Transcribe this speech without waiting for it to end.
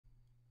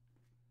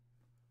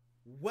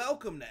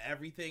Welcome to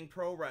Everything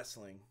Pro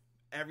Wrestling.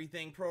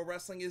 Everything Pro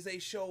Wrestling is a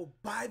show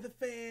by the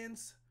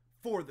fans,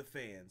 for the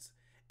fans.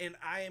 And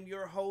I am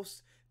your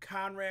host,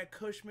 Conrad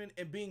Cushman,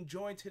 and being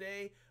joined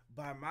today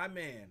by my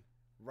man,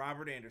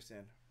 Robert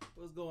Anderson.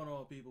 What's going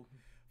on, people?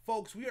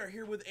 Folks, we are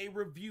here with a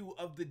review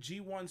of the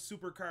G1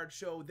 Supercard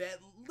show that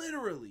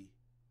literally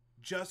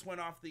just went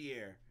off the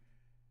air.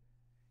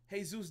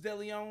 Jesus De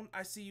Leon,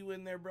 I see you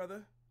in there,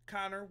 brother.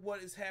 Connor,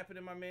 what is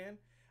happening, my man?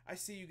 I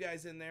see you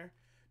guys in there.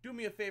 Do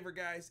me a favor,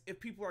 guys. If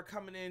people are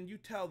coming in, you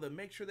tell them.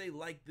 Make sure they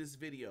like this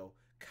video.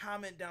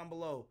 Comment down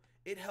below.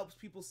 It helps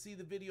people see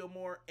the video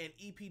more, and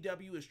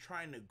EPW is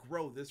trying to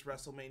grow this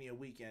WrestleMania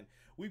weekend.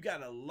 We've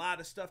got a lot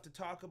of stuff to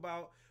talk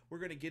about. We're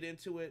going to get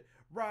into it.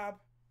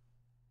 Rob,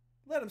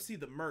 let them see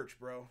the merch,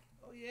 bro.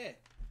 Oh, yeah.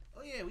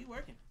 Oh, yeah, we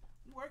working.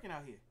 We working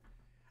out here.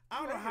 I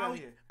don't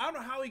know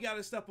how he got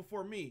his stuff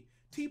before me.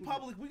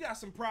 T-Public, we got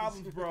some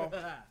problems, bro.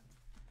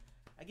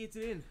 I get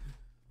it in.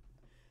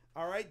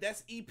 All right,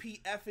 that's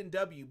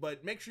EPF&W,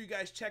 but make sure you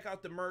guys check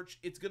out the merch.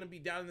 It's going to be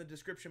down in the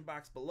description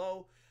box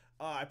below.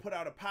 I put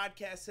out a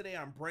podcast today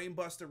on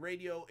Brainbuster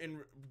Radio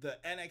and the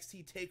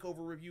NXT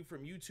TakeOver review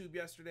from YouTube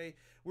yesterday.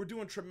 We're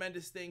doing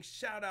tremendous things.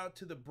 Shout out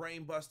to the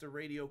Brainbuster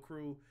Radio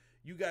crew.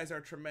 You guys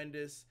are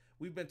tremendous.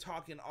 We've been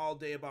talking all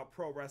day about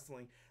pro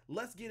wrestling.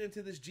 Let's get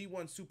into this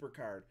G1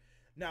 Supercard.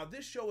 Now,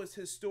 this show is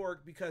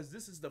historic because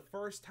this is the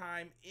first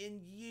time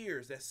in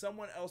years that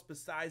someone else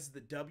besides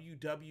the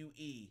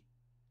WWE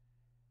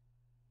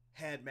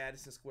had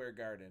Madison Square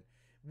Garden.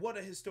 What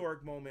a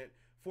historic moment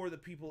for the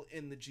people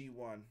in the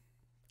G1.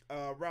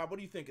 Rob, what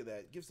do you think of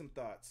that? Give some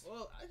thoughts.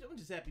 Well, I'm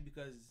just happy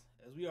because,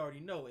 as we already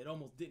know, it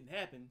almost didn't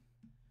happen.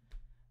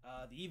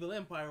 The Evil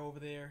Empire over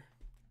there,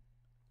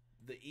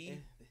 the E,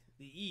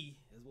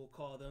 as we'll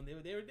call them,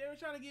 they were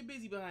trying to get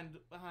busy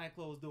behind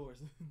closed doors.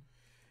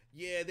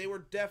 Yeah, they were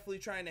definitely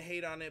trying to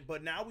hate on it,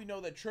 but now we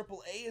know that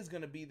AAA is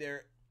going to be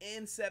there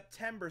in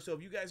September. So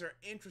if you guys are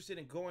interested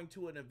in going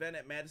to an event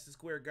at Madison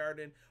Square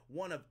Garden,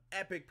 one of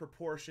epic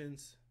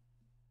proportions,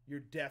 you're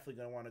definitely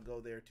going to want to go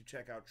there to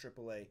check out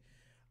AAA.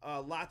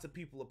 Lots of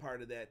people a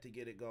part of that to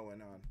get it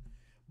going on.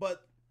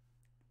 But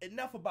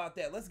enough about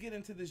that. Let's get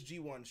into this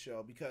G1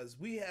 show because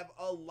we have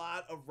a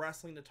lot of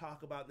wrestling to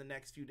talk about in the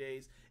next few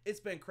days. It's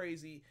been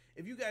crazy.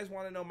 If you guys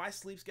want to know, my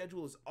sleep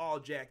schedule is all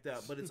jacked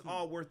up, but it's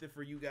all worth it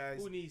for you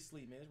guys. Who needs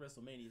sleep, man? It's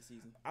WrestleMania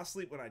season. I'll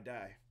sleep when I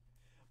die.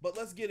 But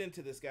let's get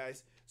into this,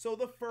 guys. So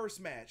the first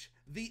match,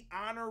 the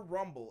Honor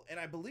Rumble. And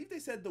I believe they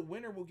said the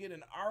winner will get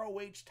an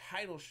ROH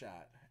title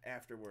shot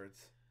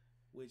afterwards.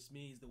 Which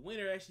means the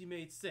winner actually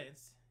made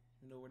sense.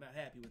 You know, we're not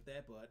happy with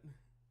that, but...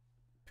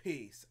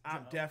 Peace.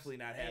 I'm definitely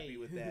not happy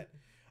with that.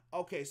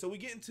 Okay, so we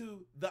get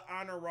into the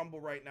Honor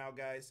Rumble right now,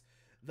 guys.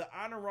 The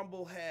Honor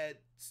Rumble had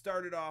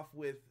started off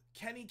with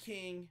Kenny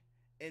King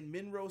and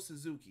Minoru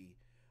Suzuki.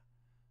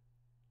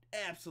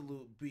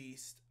 Absolute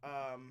beast.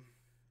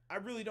 I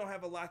really don't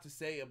have a lot to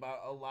say about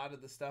a lot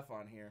of the stuff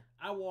on here.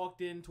 I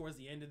walked in towards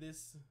the end of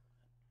this.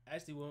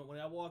 Actually, when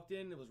I walked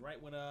in, it was right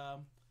when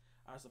our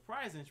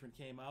surprise entrant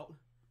came out.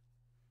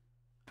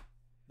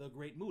 The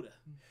Great Muta.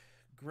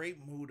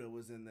 Great Muta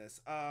was in this.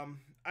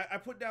 I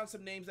put down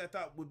some names I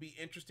thought would be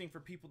interesting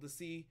for people to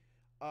see.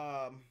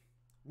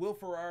 Will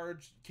Ferrara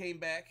came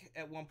back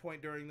at one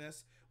point during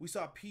this. We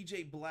saw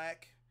PJ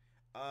Black.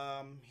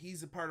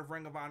 He's a part of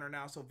Ring of Honor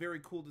now, so very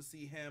cool to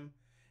see him.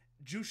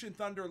 Jushin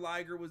Thunder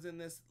Liger was in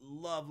this.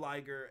 Love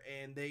Liger,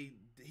 and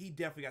he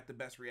definitely got the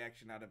best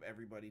reaction out of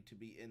everybody to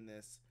be in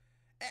this.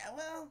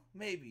 Well,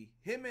 maybe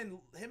him and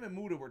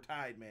Muta were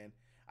tied, man.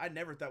 I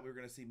never thought we were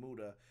gonna see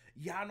Muta.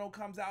 Yano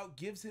comes out,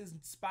 gives his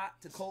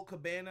spot to Colt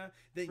Cabana.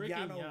 Then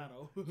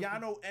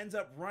Yano ends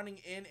up running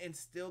in and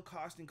still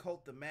costing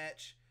Colt the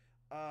match.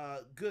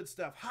 Good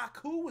stuff.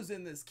 Haku was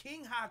in this.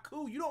 King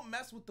Haku. You don't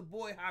mess with the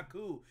boy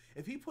Haku.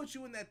 If he puts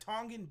you in that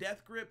Tongan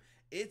death grip,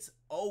 it's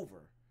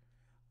over.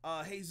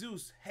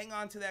 Jesus, hang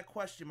on to that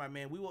question, my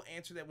man. We will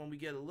answer that when we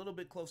get a little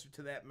bit closer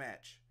to that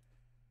match.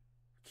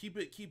 Keep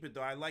it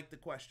though. I like the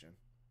question.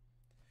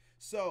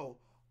 So,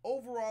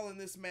 overall in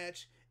this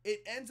match,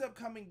 it ends up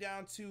coming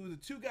down to the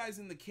two guys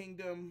in the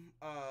Kingdom,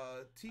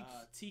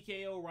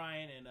 TKO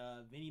Ryan and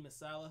Vinny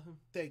Masala.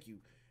 Thank you.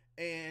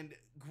 And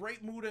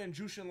Great Muta and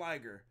Jushin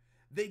Liger.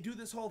 They do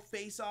this whole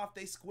face-off,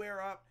 they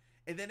square up,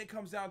 and then it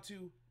comes down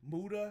to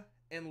Muta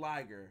and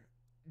Liger.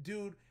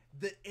 Dude,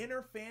 the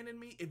inner fan in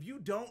me, if you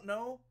don't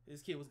know,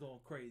 this kid was going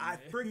crazy. I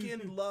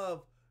freaking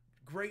love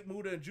Great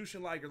Muta and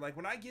Jushin Liger. Like,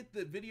 when I get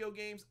the video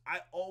games, I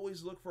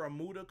always look for a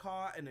Muta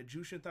call and a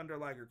Jushin Thunder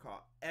Liger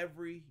call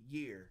every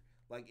year.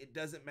 Like, it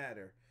doesn't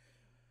matter.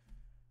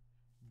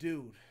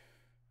 Dude,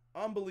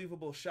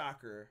 unbelievable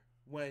shocker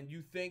when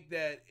you think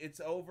that it's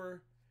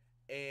over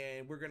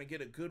and we're going to get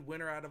a good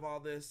winner out of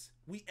all this.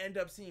 We end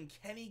up seeing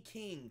Kenny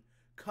King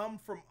come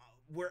from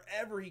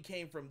wherever he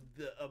came from,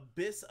 the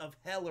abyss of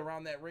hell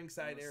around that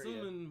ringside area.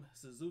 Assuming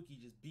Suzuki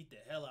just beat the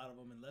hell out of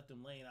him and left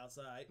him laying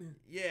outside.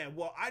 Yeah,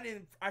 well,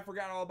 I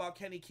forgot all about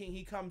Kenny King.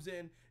 He comes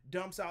in,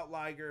 dumps out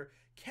Liger.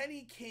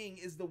 Kenny King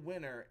is the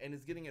winner and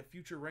is getting a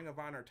future Ring of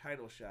Honor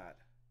title shot.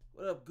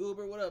 What up,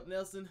 Goober? What up,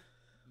 Nelson?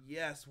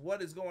 Yes,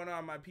 what is going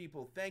on, my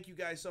people? Thank you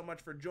guys so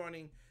much for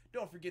joining.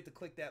 Don't forget to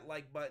click that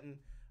like button.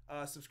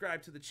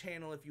 Subscribe to the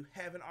channel if you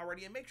haven't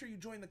already. And make sure you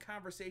join the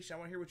conversation. I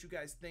want to hear what you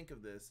guys think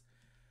of this.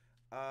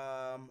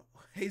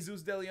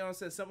 Jesus De Leon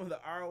says some of the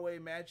ROH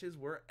matches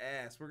were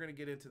ass. We're going to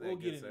get into that. We'll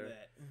get into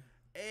that.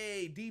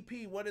 Hey,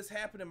 DP, what is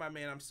happening, my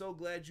man? I'm so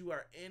glad you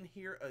are in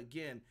here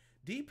again.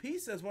 DP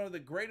says one of the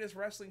greatest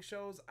wrestling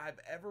shows I've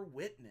ever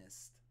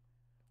witnessed.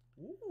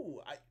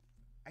 Ooh,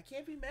 I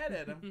can't be mad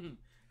at him.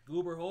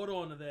 Goober, hold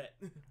on to that.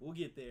 We'll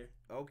get there.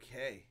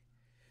 Okay.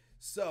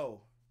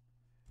 So,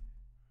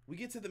 we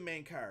get to the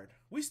main card.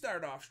 We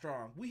start off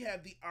strong. We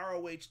have the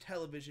ROH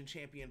television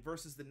champion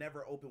versus the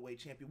never openweight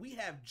champion. We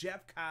have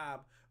Jeff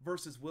Cobb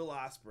versus Will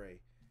Ospreay.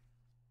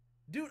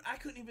 Dude, I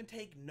couldn't even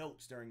take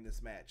notes during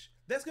this match.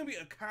 That's going to be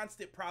a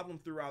constant problem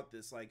throughout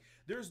this. Like,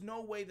 there's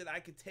no way that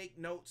I could take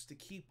notes to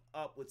keep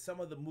up with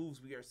some of the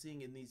moves we are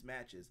seeing in these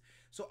matches.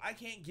 So I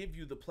can't give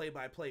you the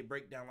play-by-play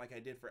breakdown like I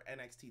did for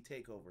NXT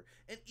TakeOver.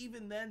 And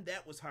even then,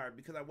 that was hard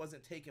because I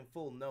wasn't taking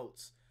full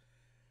notes.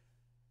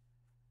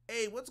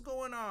 Hey, what's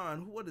going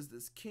on? What is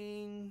this?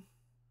 King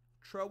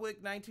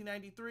Trowick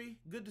 1993?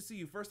 Good to see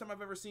you. First time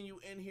I've ever seen you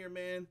in here,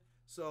 man.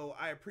 So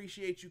I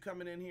appreciate you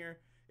coming in here.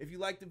 If you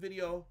like the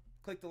video,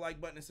 click the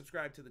like button and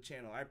subscribe to the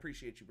channel. I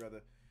appreciate you,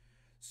 brother.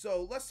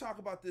 So let's talk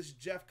about this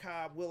Jeff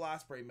Cobb Will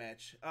Ospreay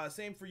match.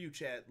 Same for you,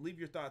 chat. Leave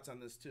your thoughts on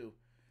this too.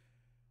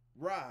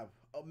 Rob,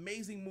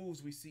 amazing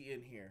moves we see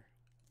in here.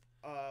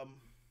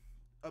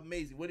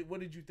 Amazing. What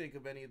did you think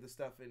of any of the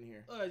stuff in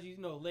here? As you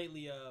know,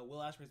 lately Will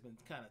Ospreay's been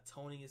kind of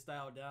toning his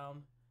style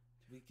down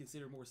to be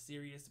considered more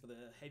serious for the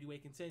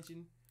heavyweight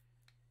contention.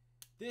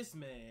 This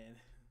man,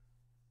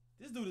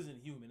 this dude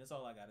isn't human. That's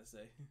all I gotta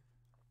say.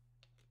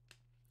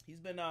 He's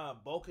been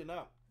bulking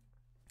up.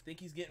 I think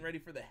he's getting ready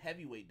for the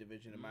heavyweight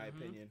division, in my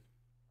opinion.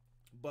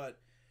 But,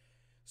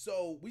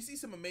 so, we see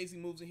some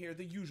amazing moves in here.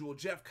 The usual,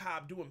 Jeff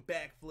Cobb doing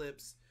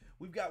backflips.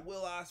 We've got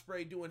Will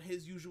Ospreay doing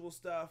his usual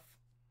stuff.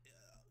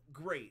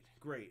 Great,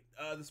 great.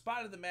 The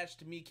spot of the match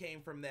to me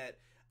came from that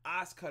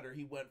Os cutter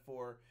he went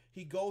for.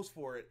 He goes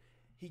for it.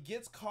 He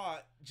gets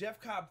caught. Jeff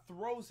Cobb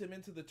throws him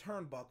into the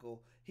turnbuckle.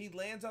 He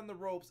lands on the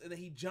ropes, and then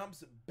he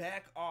jumps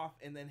back off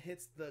and then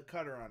hits the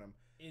cutter on him.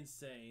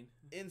 Insane.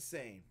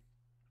 Insane.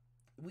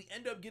 We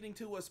end up getting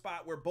to a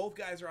spot where both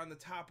guys are on the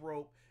top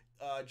rope,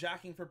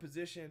 jockeying for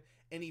position,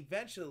 and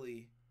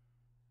eventually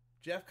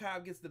Jeff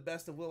Cobb gets the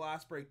best of Will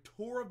Ospreay.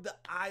 Tour of the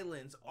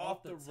Islands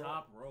off the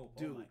top rope.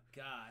 Dude. Oh my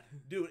god.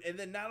 Dude, and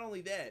then not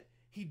only that,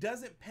 he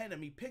doesn't pin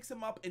him. He picks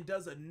him up and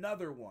does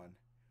another one.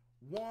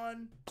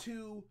 1,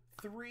 2,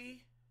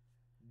 3.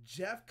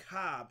 Jeff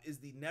Cobb is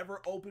the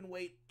never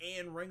openweight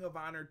and Ring of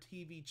Honor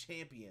TV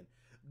champion.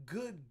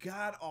 Good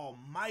God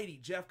Almighty,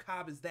 Jeff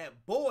Cobb is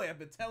that boy. I've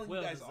been telling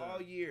you guys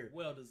all year.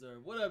 Well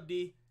deserved. What up,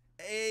 D?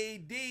 Hey,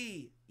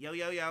 D. Yo,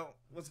 yo, yo.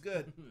 What's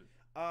good?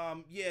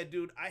 Yeah,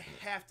 dude, I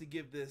have to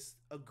give this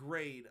a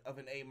grade of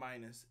an A-.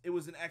 It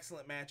was an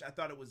excellent match. I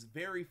thought it was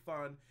very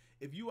fun.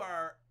 If you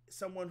are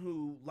someone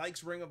who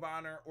likes Ring of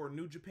Honor or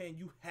New Japan,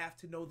 you have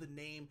to know the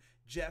name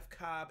Jeff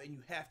Cobb and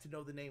you have to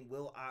know the name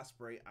Will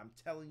Ospreay. I'm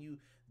telling you,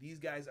 these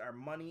guys are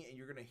money and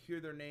you're going to hear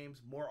their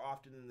names more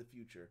often in the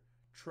future.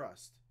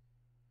 Trust.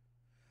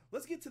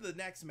 Let's get to the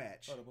next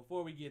match. Hold on,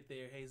 before we get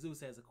there, Jesus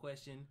has a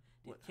question.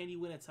 Did Kenny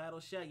win a title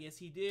shot? Yes,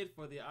 he did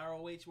for the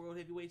ROH World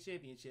Heavyweight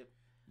Championship.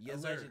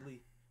 Yes, allegedly.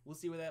 Sir. We'll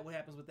see what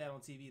happens with that on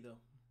TV, though.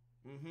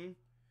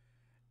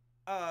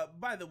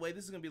 By the way,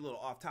 this is going to be a little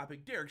off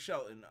topic. Derek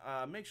Shelton,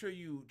 make sure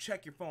you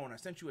check your phone. I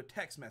sent you a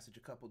text message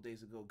a couple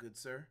days ago, good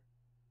sir.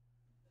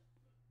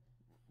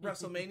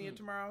 WrestleMania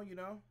tomorrow, you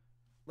know?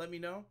 Let me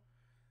know.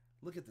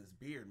 Look at this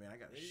beard, man. I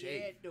got to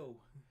shave. Yeah, no.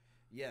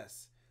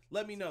 Yes.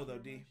 Let me know, though,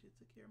 D.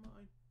 Took care of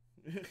mine.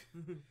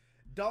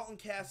 Dalton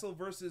Castle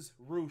versus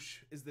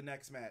ROH is the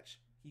next match.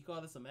 You call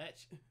this a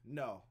match?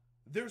 No.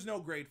 There's no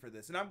grade for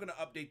this. And I'm going to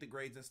update the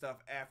grades and stuff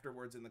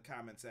afterwards in the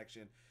comment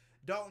section.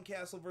 Dalton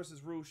Castle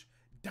versus ROH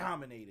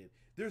dominated.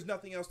 There's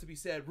nothing else to be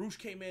said. ROH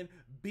came in,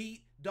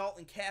 beat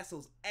Dalton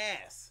Castle's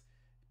ass.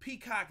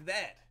 Peacock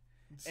that.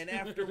 And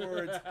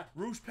afterwards,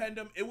 ROH penned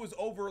him. It was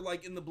over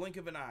like in the blink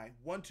of an eye.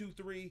 1, 2,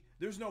 3.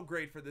 There's no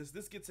grade for this.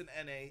 This gets an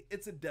NA.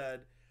 It's a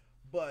dud.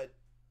 But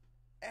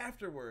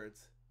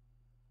afterwards,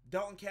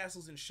 Dalton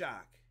Castle's in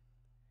shock.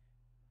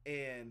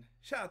 And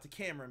shout out to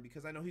Cameron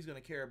because I know he's going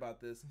to care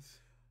about this.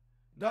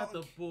 Not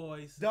the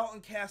boys.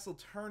 Dalton Castle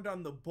turned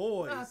on the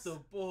boys. Not the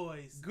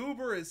boys.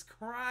 Goober is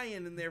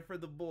crying in there for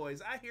the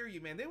boys. I hear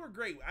you, man. They were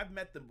great. I've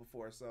met them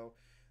before, so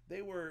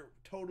they were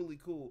totally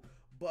cool.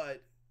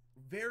 But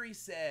very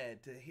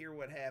sad to hear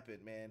what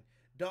happened, man.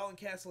 Dalton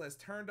Castle has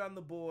turned on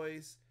the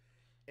boys.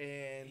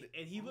 And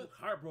he looked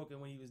heartbroken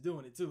when he was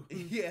doing it, too.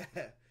 Yeah.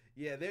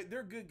 Yeah,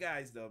 they're good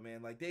guys, though,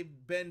 man. Like, they've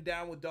been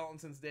down with Dalton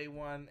since day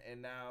one,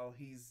 and now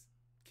he's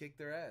kicked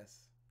their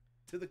ass.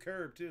 To the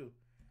curb, too.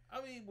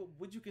 I mean,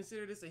 would you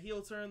consider this a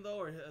heel turn, though,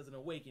 or as an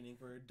awakening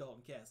for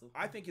Dalton Castle?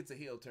 I think it's a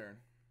heel turn.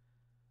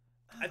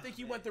 I think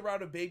he went the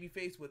route of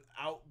babyface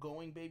without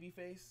going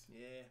babyface.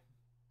 Yeah.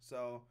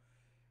 So,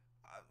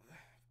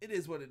 it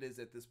is what it is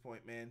at this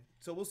point, man.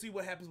 So we'll see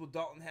what happens with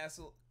Dalton,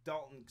 Castle.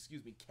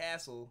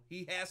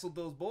 He hassled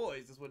those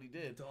boys. That's what he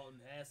did.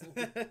 Dalton Hassel.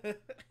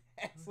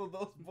 Hassled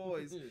those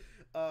boys.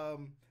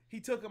 He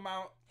took them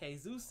out.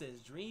 Jesus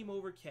says dream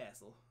over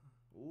Castle.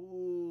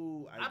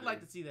 Ooh. I'd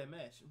like to see that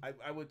match.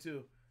 I would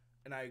too.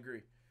 And I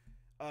agree.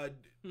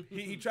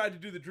 He tried to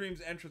do the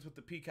Dreams entrance with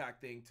the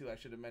peacock thing too. I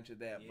should have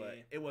mentioned that, but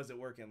it wasn't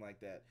working like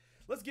that.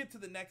 Let's get to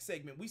the next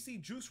segment. We see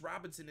Juice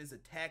Robinson is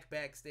attacked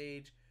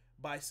backstage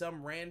by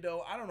some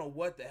rando. I don't know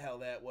what the hell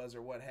that was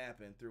or what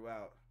happened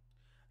throughout.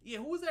 Yeah,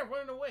 who was that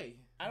running away?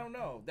 I don't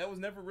know. That was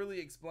never really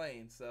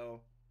explained,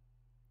 so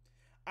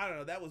I don't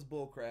know. That was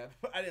bullcrap.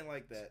 I didn't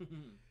like that.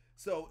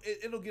 So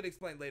it'll get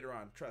explained later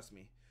on. Trust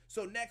me.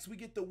 So next we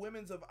get the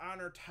Women's of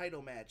Honor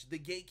title match. The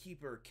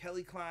Gatekeeper,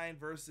 Kelly Klein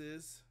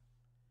versus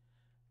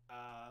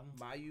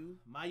Mayu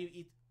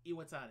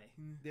Iwatani.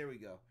 There we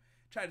go.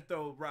 Try to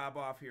throw Rob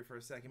off here for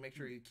a second. Make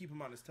sure you keep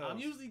him on his toes. I'm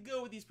usually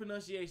good with these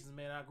pronunciations,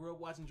 man. I grew up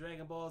watching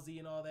Dragon Ball Z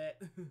and all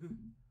that.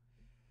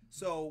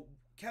 So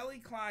Kelly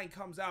Klein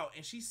comes out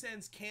and she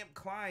sends Camp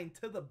Klein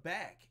to the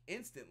back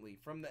instantly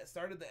from the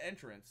start of the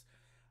entrance.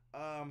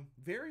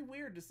 Very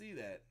weird to see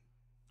that.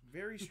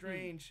 Very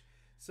strange.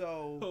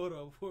 So hold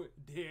on,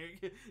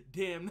 Derek.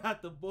 Damn,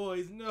 not the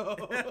boys. No.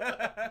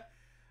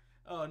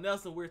 Oh,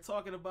 Nelson, we're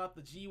talking about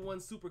the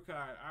G1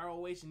 Supercard,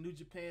 ROH and New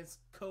Japan's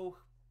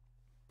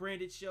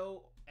co-branded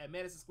show at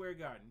Madison Square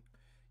Garden.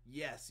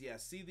 Yes.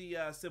 See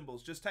the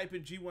symbols. Just type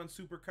in G1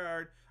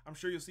 Supercard. I'm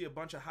sure you'll see a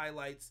bunch of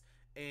highlights,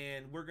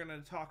 and we're going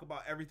to talk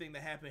about everything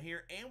that happened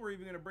here, and we're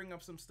even going to bring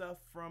up some stuff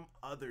from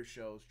other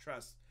shows.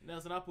 Trust.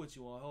 Nelson, I'll put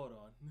you on. Hold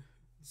on.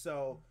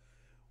 So,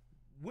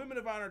 Women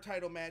of Honor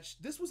title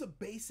match. This was a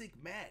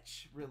basic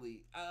match,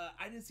 really.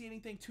 I didn't see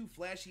anything too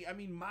flashy. I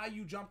mean,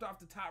 Mayu jumped off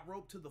the top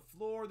rope to the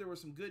floor. There were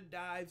some good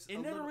dives. It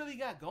never really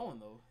got going,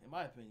 though, in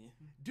my opinion.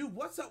 Dude,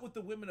 what's up with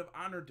the Women of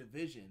Honor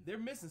division? They're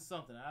missing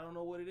something. I don't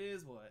know what it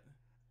is, but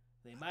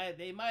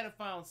they might have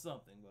found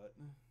something, but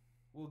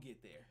we'll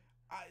get there.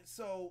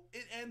 So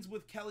it ends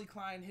with Kelly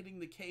Klein hitting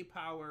the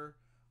K-Power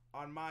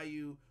on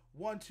Mayu.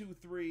 1, 2,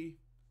 3.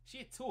 She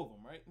had 2 of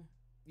them, right?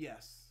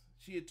 Yes.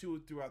 She had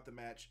 2 throughout the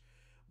match.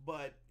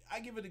 But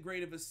I give it a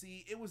grade of a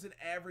C. It was an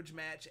average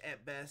match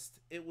at best.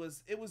 It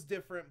was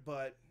different,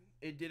 but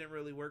it didn't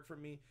really work for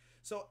me.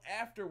 So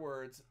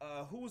afterwards,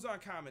 who was on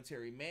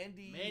commentary?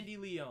 Mandy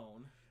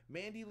Leon.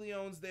 Mandy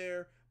Leon's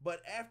there.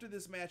 But after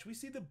this match, we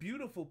see the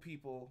beautiful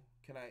people.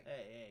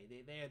 Hey,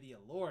 they are the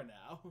Allure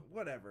now.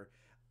 Whatever.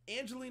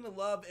 Angelina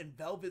Love and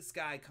Velvet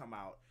Sky come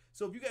out.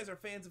 So if you guys are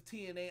fans of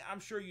TNA, I'm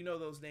sure you know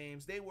those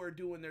names. They were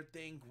doing their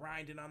thing,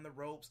 grinding on the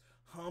ropes,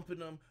 humping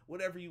them,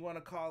 whatever you want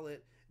to call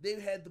it. They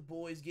had the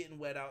boys getting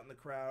wet out in the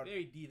crowd.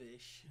 Very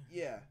diva-ish.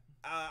 Yeah.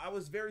 I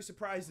was very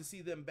surprised to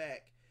see them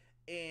back.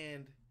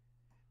 And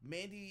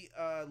Mandy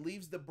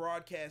leaves the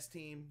broadcast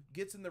team,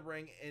 gets in the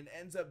ring, and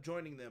ends up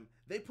joining them.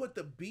 They put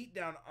the beat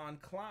down on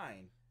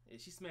Klein. Yeah,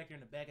 she smacked her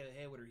in the back of the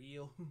head with her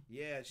heel.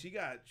 Yeah, she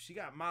got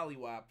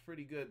mollywopped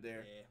pretty good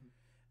there. Yeah.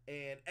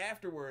 And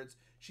afterwards,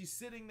 she's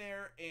sitting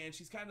there, and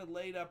she's kind of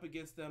laid up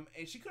against them,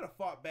 and she could have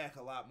fought back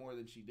a lot more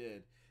than she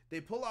did. They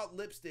pull out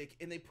lipstick,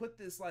 and they put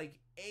this, like,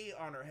 A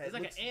on her head. It's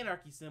like an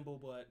anarchy symbol,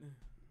 but...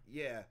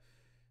 Yeah.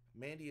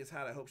 Mandy is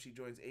hot. I hope she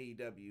joins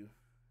AEW.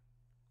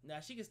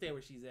 Nah, she can stay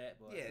where she's at,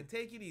 but... Yeah,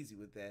 take it easy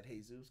with that,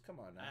 Jesus. Come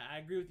on now. I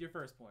agree with your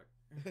first point.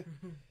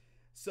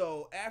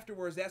 So,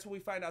 afterwards, that's when we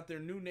find out their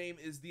new name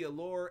is the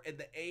Allure, and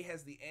the A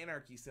has the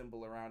anarchy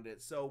symbol around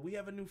it. So, we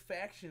have a new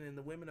faction in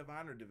the Women of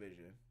Honor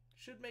division.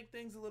 Should make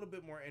things a little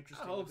bit more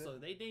interesting. I hope so.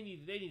 They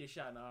need a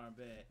shot in the arm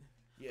bad.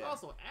 Yeah.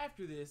 Also,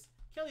 after this...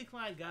 Kelly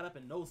Klein got up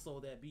and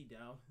no-sold that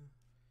beatdown.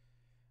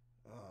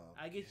 Oh,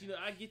 I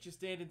get you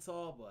standing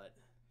tall, but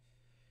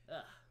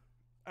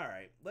all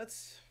right,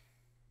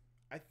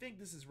 I think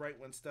this is right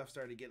when stuff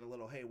started getting a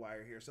little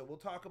haywire here. So we'll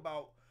talk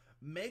about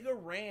Mega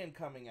Ran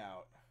coming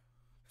out.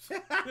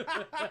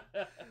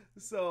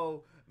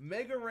 So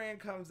Mega Ran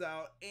comes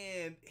out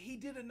and he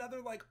did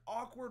another like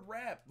awkward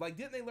rap. Like,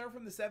 didn't they learn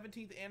from the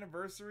 17th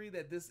anniversary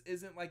that this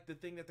isn't like the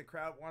thing that the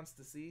crowd wants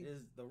to see?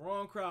 It's the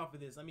wrong crowd for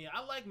this. I mean,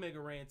 I like Mega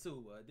Ran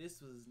too, but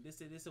this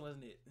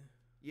wasn't it.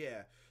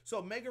 Yeah.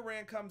 So Mega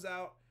Ran comes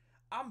out.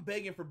 I'm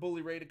begging for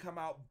Bully Ray to come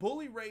out.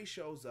 Bully Ray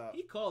shows up.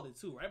 He called it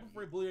too. Right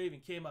before Bully Ray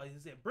even came out, he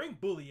said, "Bring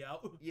Bully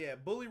out." Yeah,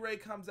 Bully Ray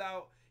comes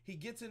out. He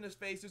gets in his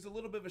face. There's a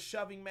little bit of a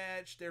shoving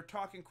match. They're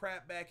talking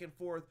crap back and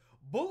forth.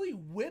 Bully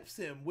whips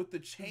him with the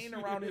chain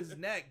around his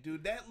neck,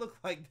 dude. That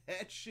looked like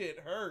that shit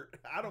hurt.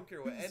 I don't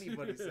care what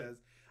anybody says.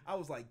 I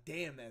was like,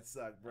 damn, that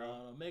sucked,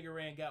 bro. Mega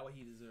Ran got what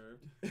he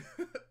deserved.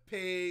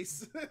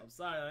 Peace. I'm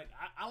sorry.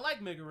 I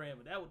like Mega Ran,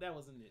 but that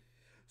wasn't it.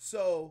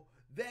 So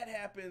that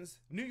happens.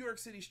 New York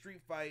City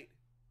street fight.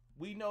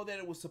 We know that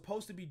it was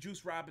supposed to be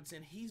Juice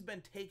Robinson. He's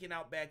been taken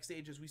out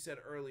backstage, as we said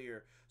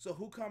earlier. So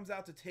who comes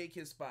out to take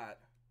his spot?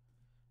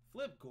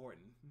 Flip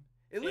Gordon.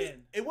 At least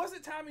it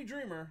wasn't Tommy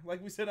Dreamer,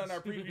 like we said on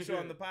our preview show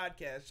on the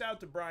podcast. Shout out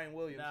to Brian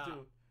Williams,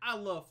 too. I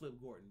love Flip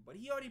Gordon, but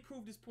he already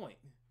proved his point.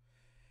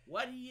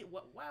 Why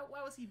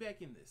was he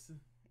back in this?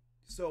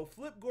 So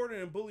Flip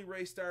Gordon and Bully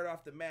Ray start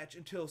off the match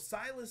until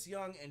Silas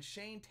Young and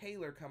Shane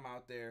Taylor come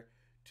out there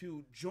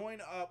to join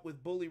up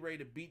with Bully Ray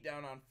to beat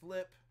down on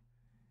Flip.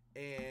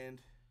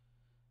 And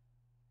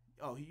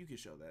you can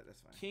show that.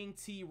 That's fine. King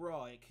T.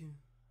 Roy,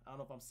 I don't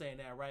know if I'm saying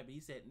that right, but he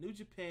said New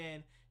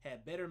Japan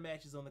had better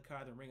matches on the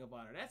card than Ring of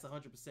Honor. That's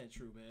 100%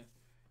 true, man.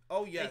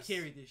 Oh, yes. They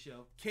carried this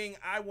show. King,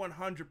 I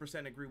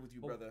 100% agree with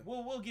you, brother.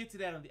 We'll get to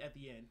that at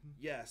the end.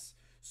 Yes.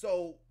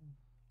 So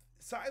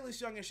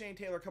Silas Young and Shane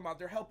Taylor come out.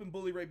 They're helping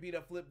Bully Ray beat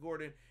up Flip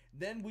Gordon.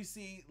 Then we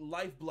see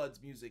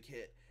Lifeblood's music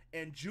hit.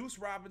 And Juice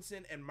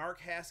Robinson and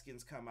Mark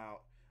Haskins come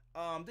out.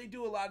 They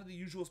do a lot of the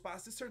usual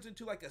spots. This turns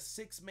into like a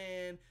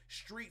 6-man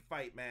street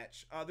fight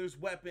match. There's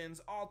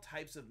weapons, all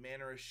types of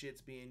manner of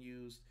shits being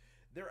used.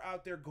 They're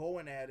out there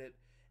going at it.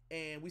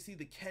 And we see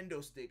the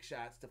kendo stick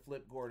shots to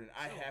Flip Gordon.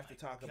 I have to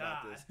talk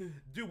about this.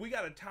 Dude, we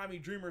got a Tommy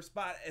Dreamer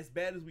spot as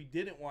bad as we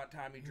didn't want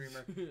Tommy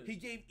Dreamer. He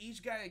gave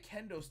each guy a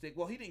kendo stick.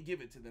 Well, he didn't give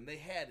it to them. They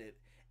had it.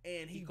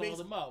 And he called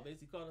them out.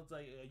 Basically called them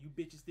like, you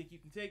bitches think you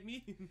can take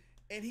me?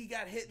 And he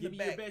got hit in the back. Give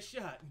me your best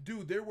shot.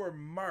 Dude, there were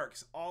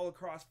marks all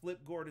across Flip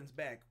Gordon's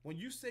back. When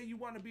you say you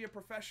want to be a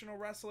professional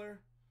wrestler,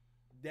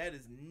 that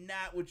is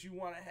not what you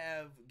want to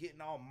have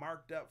getting all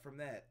marked up from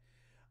that.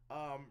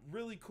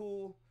 Really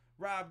cool.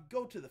 Rob,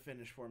 go to the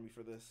finish for me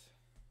for this.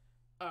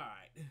 All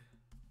right.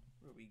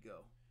 Where we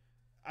go?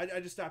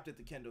 I just stopped at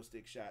the kendo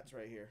stick shots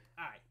right here.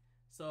 All right.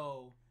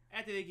 So,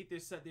 after they get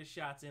their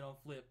shots in on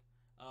Flip,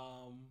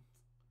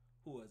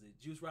 who was it?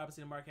 Juice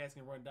Robinson and Mark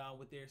Haskins run down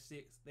with their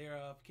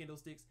kendo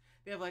sticks.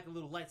 They have like a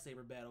little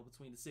lightsaber battle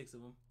between the 6 of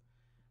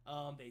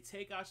them. They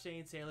take out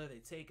Shane Taylor. They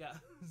take out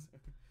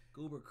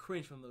Goober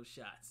cringe from those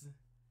shots.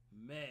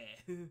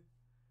 Man.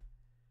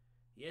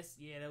 Yes,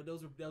 yeah,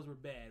 those were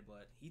bad,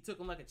 but he took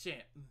them like a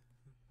champ.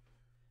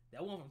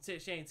 That one from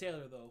Shane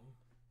Taylor, though,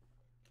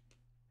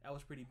 that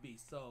was pretty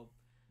beast. So,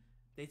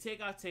 they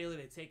take out Taylor.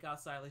 They take out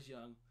Silas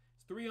Young.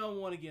 It's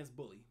 3-on-1 against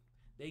Bully.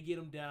 They get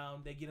him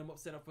down. They get him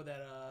set up for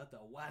that the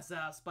what's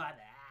up spot.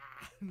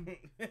 On the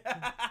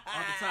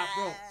top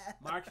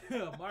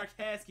rope. Mark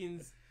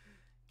Haskins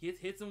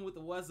hits him with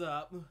the what's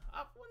up. What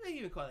do they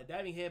even call it?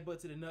 Diving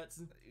headbutt to the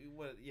nuts.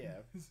 What? Yeah.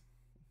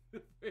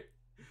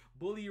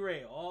 Bully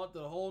Ray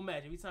the whole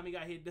match. Every time he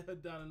got hit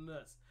down the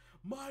nuts.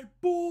 My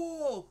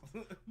balls!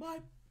 My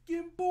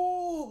fucking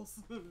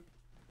balls!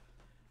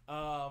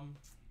 So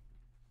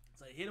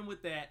they hit him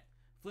with that.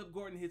 Flip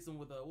Gordon hits him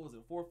with a,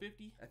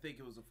 450? I think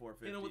it was a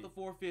 450. Hit him with a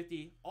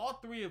 450. All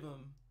 3 of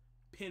them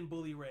pin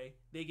Bully Ray.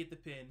 They get the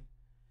pin.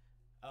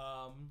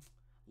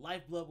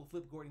 Lifeblood with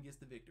Flip Gordon gets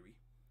the victory.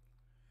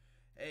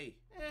 Hey,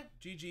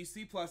 GG,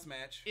 C+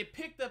 match. It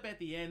picked up at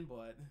the end,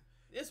 but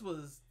it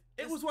was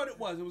what it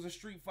was. It was a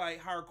street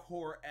fight,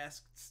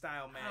 hardcore-esque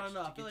style match. I don't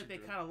know. I feel like they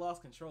kind of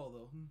lost control,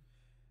 though.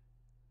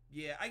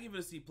 Yeah, I give it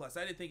a C+. I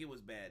didn't think it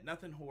was bad.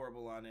 Nothing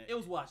horrible on it. It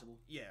was watchable.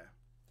 Yeah.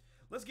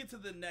 Let's get to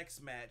the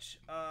next match.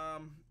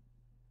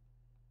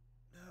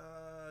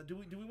 Do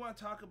we want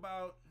to talk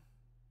about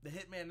the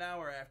Hitman now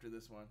or after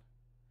this one?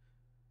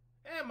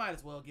 Might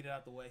as well get it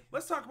out the way.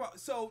 Let's talk about...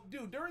 So,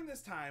 dude, during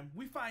this time,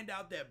 we find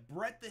out that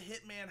Bret the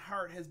Hitman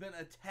Hart has been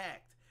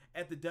attacked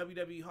at the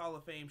WWE Hall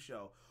of Fame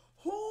show.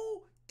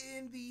 Who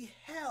in the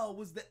hell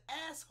was the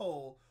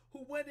asshole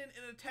who went in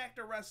and attacked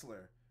a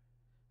wrestler?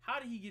 How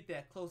did he get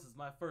that close is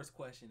my first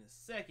question. And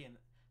second,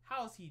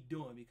 how is he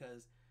doing?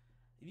 Because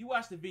if you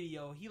watch the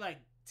video, he like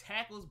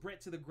tackles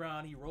Bret to the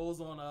ground. He rolls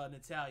on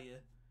Natalia.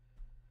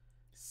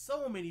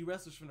 So many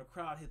wrestlers from the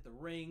crowd hit the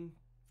ring.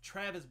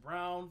 Travis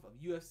Brown of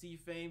UFC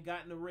fame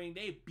got in the ring.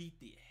 They beat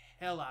the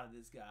hell out of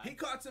this guy. He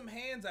caught some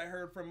hands, I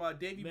heard, from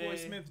Davey Boy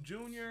Smith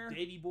Jr.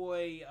 Davey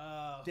Boy.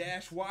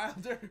 Dash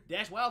Wilder.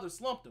 Dash Wilder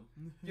slumped him.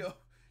 Yo,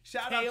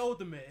 shout KO'd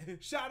the man.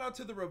 Shout out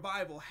to the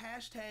revival.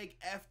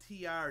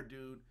 #FTR,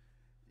 dude.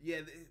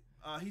 Yeah,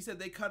 he said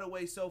they cut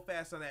away so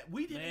fast on that.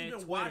 We didn't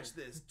even watch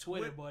this.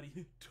 Twitter, buddy.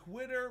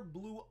 Twitter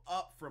blew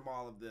up from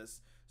all of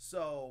this.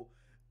 So,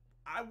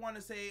 I want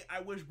to say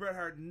I wish Bret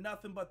Hart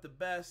nothing but the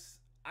best.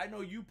 I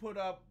know you put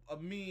up a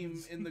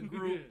meme in the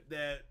group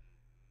that...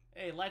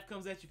 Hey, life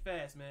comes at you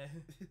fast, man.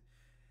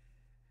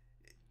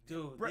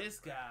 Dude, this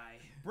guy...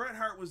 Bret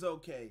Hart was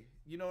okay.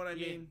 You know what I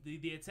mean?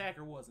 The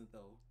attacker wasn't,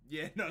 though.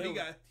 Yeah, no,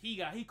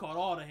 he caught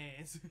all the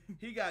hands.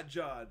 He got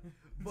jawed.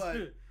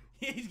 But...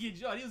 He's getting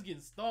jawed. He was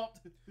getting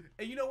stomped.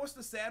 And you know what's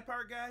the sad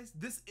part, guys?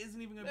 This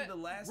isn't even going to be the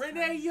last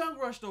Renee Young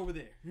rushed over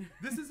there.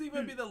 This isn't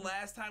even going to be the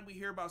last time we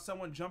hear about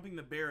someone jumping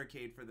the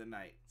barricade for the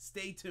night.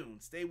 Stay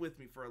tuned. Stay with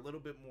me for a little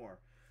bit more.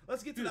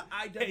 Let's get to the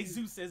IWGP.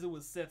 Jesus says it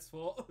was Seth's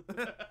fault.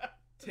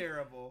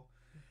 Terrible.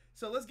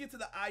 So let's get to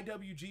the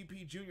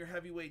IWGP Junior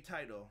Heavyweight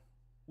title.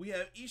 We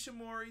have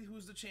Ishimori,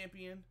 who's the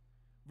champion,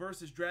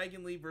 versus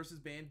Dragon Lee versus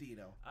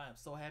Bandido. I am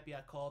so happy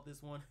I called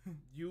this one.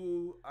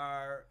 You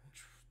are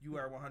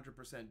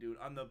 100%, dude.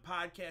 On the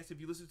podcast, if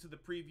you listen to the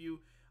preview,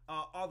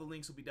 all the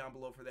links will be down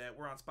below for that.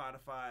 We're on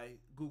Spotify,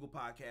 Google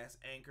Podcasts,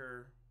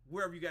 Anchor,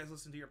 wherever you guys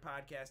listen to your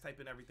podcast. Type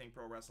in Everything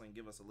Pro Wrestling.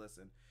 Give us a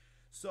listen.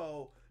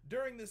 So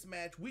during this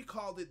match, we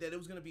called it that it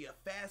was going to be a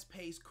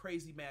fast-paced,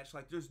 crazy match.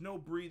 Like, there's no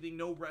breathing,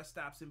 no rest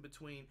stops in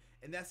between.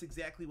 And that's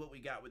exactly what we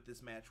got with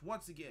this match.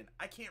 Once again,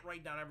 I can't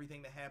write down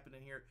everything that happened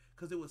in here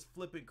because it was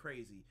flipping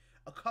crazy.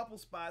 A couple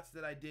spots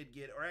that I did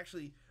get, or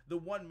actually the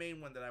one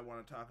main one that I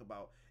want to talk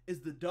about,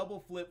 is the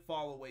double flip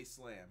fall-away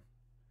slam.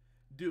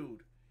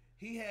 Dude,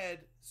 he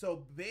had...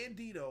 So,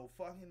 Bandido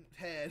fucking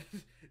had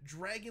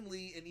Dragon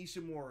Lee and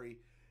Ishimori,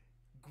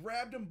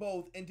 grabbed them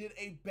both and did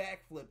a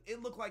backflip.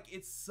 It looked like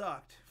it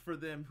sucked for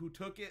them who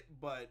took it,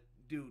 but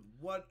dude,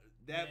 what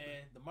that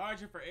man, the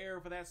margin for error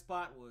for that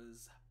spot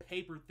was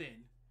paper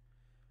thin.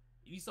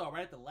 You saw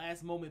right at the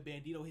last moment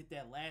Bandido hit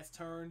that last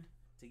turn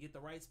to get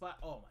the right spot.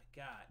 Oh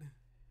my god.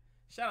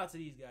 Shout out to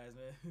these guys,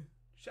 man.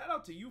 Shout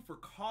out to you for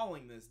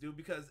calling this, dude,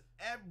 because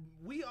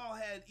we all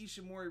had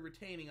Ishimori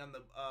retaining on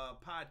the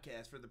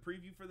podcast for the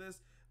preview for this.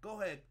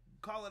 Go ahead.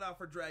 Call it out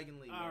for Dragon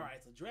Lee. All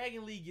right, so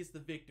Dragon Lee gets the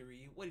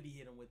victory. What did he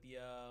hit him with? The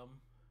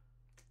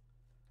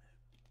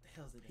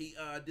hell's it? He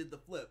did the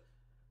flip.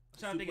 I'm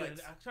trying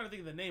to think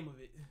of the name of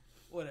it.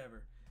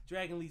 Whatever.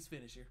 Dragon Lee's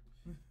finisher.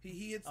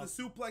 He hits the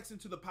suplex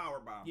into the power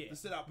bomb. Yeah. The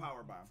sit out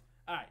power bomb.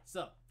 All right,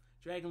 so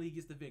Dragon Lee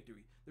gets the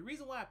victory. The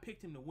reason why I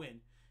picked him to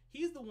win,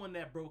 he's the one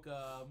that broke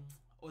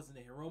what's his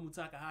name, Hiromu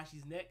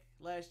Takahashi's neck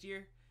last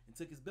year and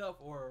took his belt,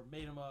 or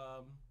made him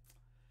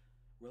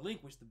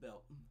relinquish the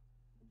belt.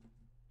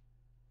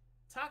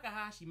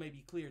 Takahashi may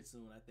be cleared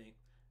soon, I think.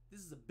 This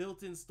is a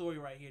built-in story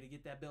right here to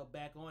get that belt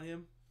back on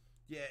him.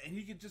 Yeah, and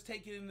he could just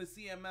take it into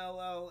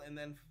CMLL and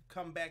then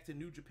come back to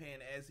New Japan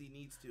as he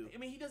needs to. I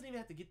mean, he doesn't even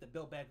have to get the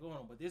belt back on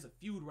him, but there's a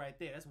feud right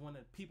there. That's one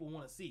that people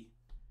want to see.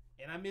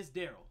 And I miss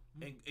Daryl.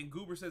 And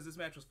Goober says this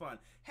match was fun.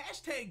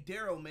 Hashtag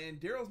Daryl, man.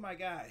 Daryl's my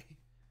guy.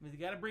 I mean, you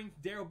got to bring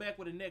Daryl back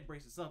with a neck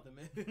brace or something,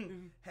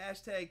 man.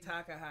 Hashtag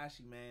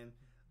Takahashi, man.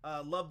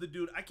 Love the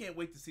dude. I can't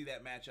wait to see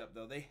that matchup,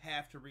 though. They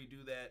have to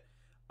redo that.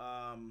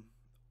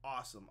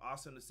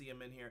 Awesome to see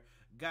him in here.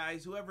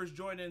 Guys, whoever's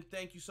joining,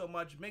 thank you so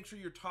much. Make sure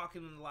you're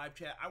talking in the live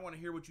chat. I want to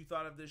hear what you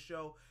thought of this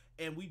show.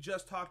 And we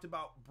just talked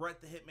about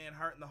Bret the Hitman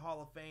Hart in the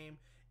Hall of Fame.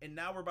 And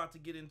now we're about to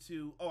get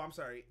into... Oh, I'm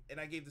sorry. And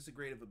I gave this a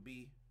grade of a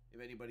B,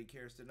 if anybody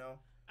cares to know.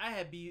 I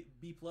had B+,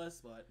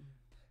 but...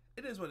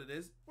 It is what it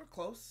is. We're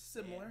close.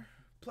 Similar.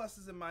 Yeah.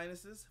 Pluses and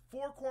minuses.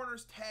 Four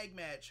Corners tag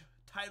match.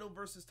 Title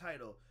versus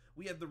title.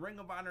 We have the Ring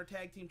of Honor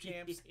Tag Team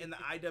Champs and the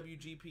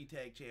IWGP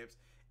Tag Champs.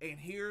 And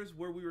here's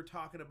where we were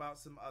talking about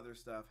some other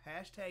stuff.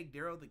 Hashtag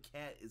Daryl the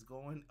Cat is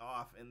going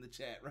off in the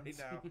chat right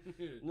now.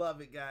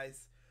 Love it,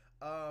 guys.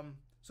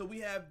 So we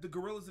have the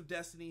Gorillas of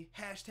Destiny.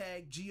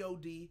 Hashtag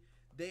G.O.D.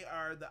 They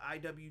are the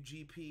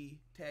IWGP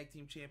Tag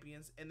Team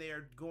Champions. And they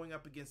are going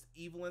up against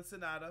Evil and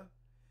Sanada.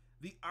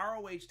 The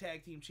ROH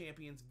Tag Team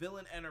Champions,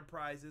 Villain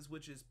Enterprises,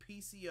 which is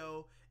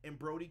PCO and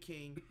Brody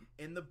King,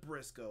 and the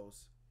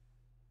Briscoes.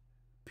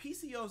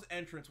 PCO's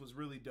entrance was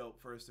really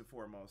dope, first and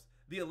foremost.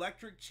 The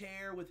electric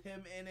chair with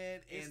him in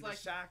it, and it's like,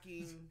 the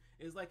shocking...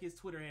 It's like his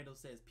Twitter handle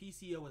says,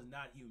 PCO is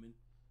not human.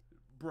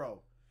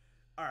 Bro.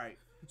 Alright,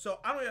 so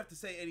I don't have to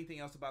say anything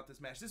else about this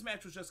match. This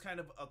match was just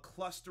kind of a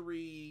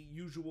clustery,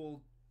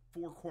 usual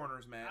Four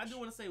Corners match. I do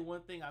want to say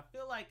one thing. I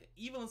feel like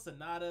Evil and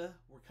Sanada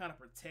were kind of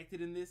protected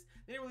in this.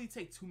 They didn't really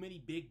take too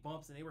many big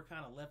bumps, and they were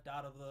kind of left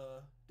out of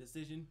the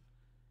decision.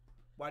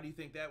 Why do you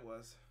think that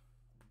was?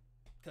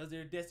 Because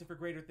they're destined for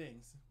greater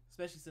things.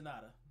 Especially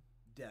Sanada.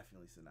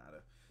 Definitely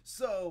Sanada.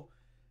 So,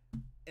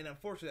 and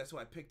unfortunately, that's who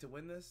I picked to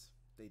win this.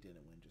 They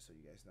didn't win, just so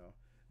you guys know.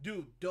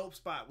 Dude, dope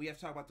spot. We have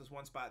to talk about this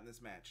one spot in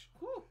this match.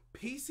 Whew.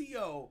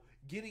 PCO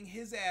getting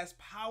his ass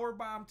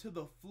powerbombed to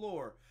the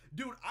floor.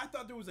 Dude, I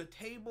thought there was a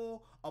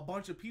table, a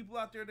bunch of people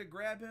out there to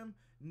grab him.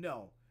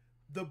 No.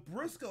 The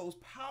Briscoes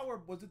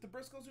was it the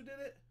Briscoes who did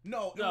it?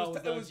 No,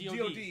 it was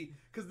G.O.D.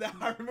 Because now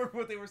I remember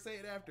what they were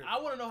saying after.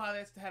 I want to know how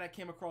that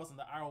came across in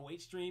the ROH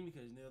stream,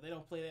 because they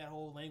don't play that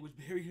whole language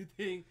barrier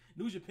thing.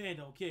 New Japan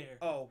don't care.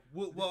 Oh,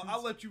 well,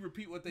 I'll let you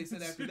repeat what they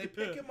said after. They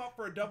pick him up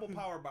for a double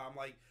power bomb.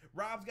 Like,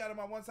 Rob's got him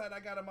on one side, I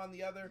got him on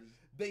the other.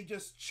 They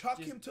just chuck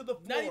him to the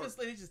floor. Not even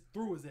they just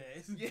threw his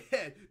ass.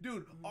 Yeah,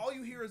 dude, all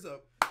you hear is a...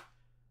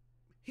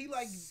 He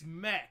like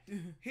smacked.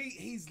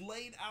 He's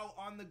laid out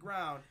on the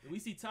ground. We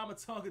see Tama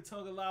Tonga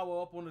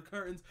Lawa up on the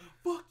curtains.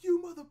 Fuck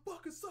you,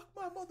 motherfucker! Suck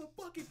my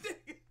motherfucking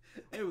dick.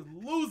 They was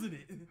losing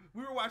it.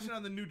 We were watching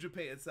on the New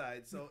Japan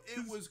side, so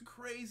it was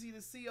crazy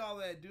to see all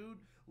that, dude.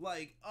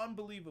 Like,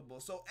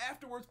 unbelievable. So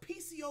afterwards,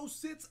 PCO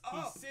sits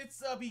up. He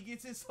sits up. He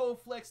gets his whole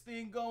flex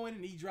thing going,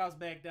 and he drops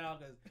back down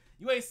because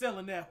you ain't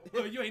selling that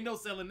one. You ain't no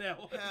selling that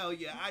one. Hell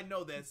yeah, I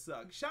know that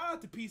sucks. Shout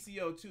out to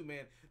PCO too,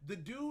 man. The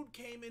dude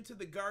came into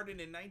the Garden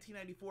in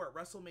 1994 at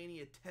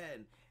WrestleMania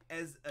 10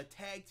 as a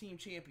tag team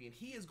champion.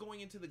 He is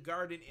going into the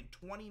Garden in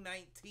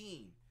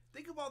 2019.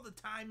 Think of all the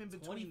time in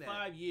between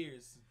 25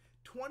 years.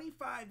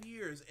 25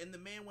 years, and the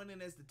man went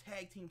in as the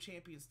tag team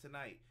champions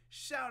tonight.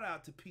 Shout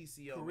out to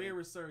PCO. Career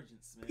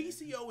resurgence, man.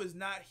 PCO is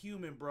not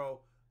human, bro.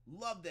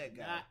 Love that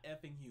guy. Not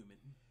effing human.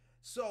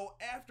 So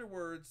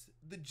afterwards,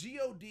 the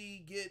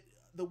G.O.D. get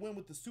the win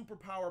with the super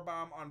power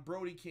bomb on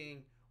Brody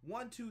King.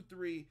 1, 2,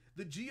 3.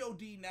 The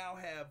G.O.D. now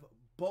have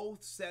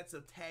both sets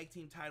of tag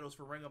team titles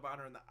for Ring of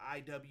Honor and the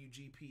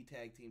IWGP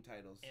tag team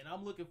titles. And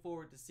I'm looking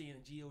forward to seeing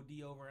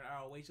G.O.D over in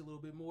ROH a little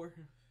bit more.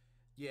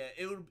 Yeah,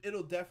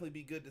 it'll definitely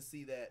be good to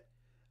see that.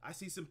 I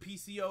see some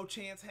PCO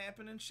chants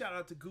happening. Shout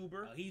out to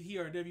Goober. He's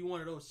here at every one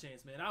of those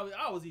chants, man.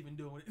 I was even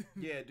doing it.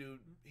 Yeah, dude.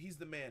 He's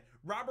the man.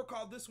 Robert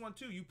called this one,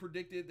 too. You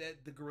predicted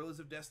that the Gorillas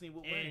of Destiny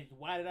would win. And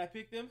why did I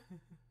pick them?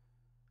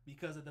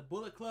 Because of the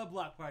Bullet Club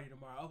block party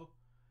tomorrow.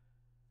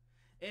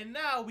 And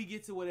now we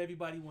get to what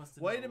everybody wants to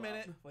know. Wait a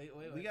minute. Wait.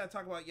 We got to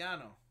talk about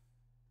Yano.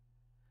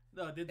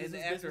 No,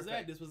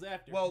 this was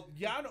after. Well,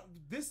 Yano,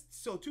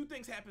 so two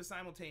things happen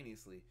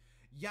simultaneously.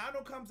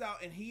 Yano comes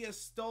out and he has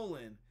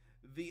stolen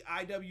the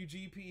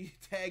IWGP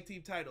tag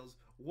team titles.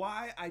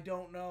 Why? I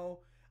don't know.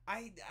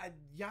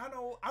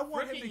 Yano, I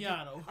want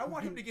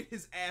him to get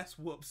his ass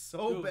whooped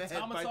so bad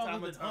by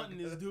Tama been hunting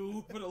this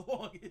dude for the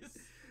longest.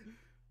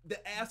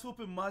 The ass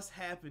whooping must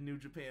happen, New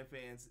Japan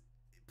fans.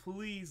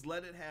 Please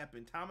let it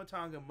happen. Tama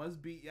Tonga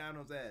must beat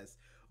Yano's ass.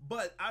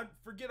 But I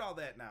forget all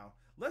that now.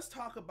 Let's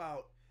talk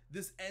about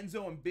this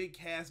Enzo and Big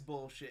Cass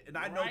bullshit. And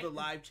I know the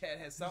live chat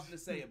has something to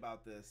say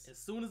about this. As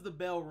soon as the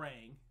bell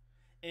rang,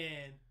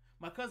 and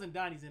my cousin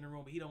Donnie's in the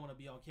room, but he don't want to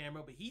be on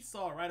camera, but he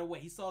saw it right away.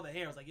 He saw the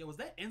hair. I was like, yo, was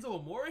that Enzo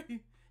Amore?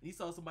 And he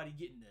saw somebody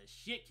getting the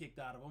shit kicked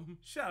out of him.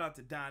 Shout out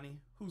to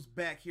Donnie, who's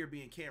back here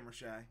being camera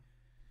shy.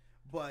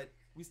 But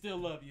we still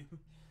love you.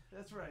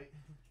 That's right.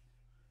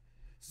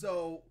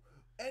 So,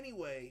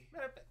 anyway.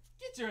 Matter of fact,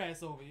 get your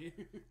ass over here.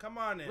 Come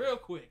on in. Real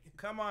quick.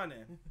 Come on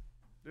in.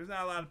 There's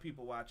not a lot of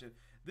people watching.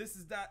 This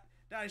is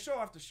Donnie, show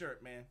off the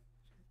shirt, man.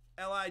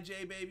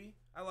 L.I.J., baby.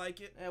 I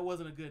like it. That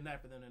wasn't a good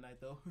night for them tonight,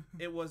 though.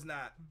 It was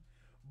not.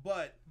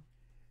 But,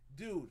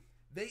 dude,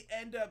 they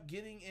end up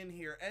getting in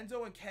here.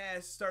 Enzo and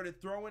Cass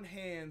started throwing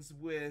hands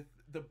with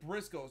the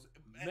Briscoes.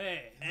 Man.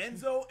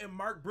 Enzo and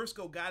Mark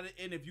Briscoe got it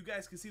in. If you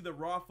guys can see the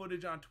raw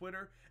footage on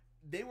Twitter,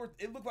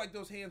 it looked like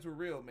those hands were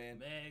real, man.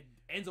 Man,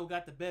 Enzo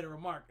got the better of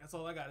Mark. That's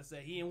all I gotta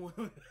say. He ain't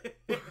one.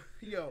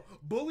 Yo,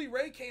 Bully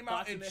Ray came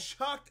out and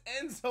chucked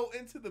Enzo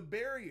into the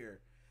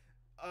barrier.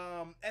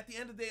 At the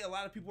end of the day, a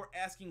lot of people were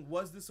asking,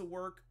 was this a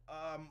work?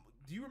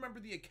 Do you remember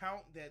the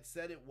account that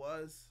said it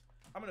was?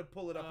 I'm going to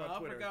pull it up on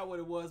Twitter. I forgot what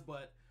it was,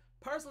 but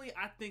personally,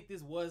 I think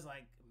this was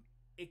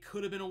it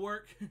could have been a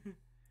work.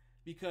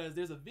 Because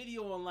there's a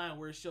video online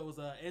where it shows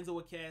Enzo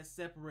and Cass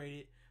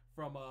separated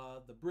from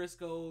the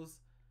Briscoes,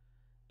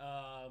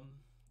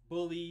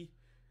 Bully,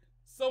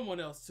 someone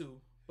else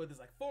too. But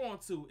there's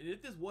 4-on-2. And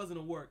if this wasn't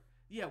a work,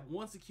 you have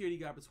one security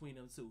guard between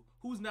them two.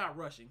 Who's not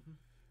rushing?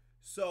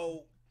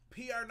 So,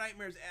 PR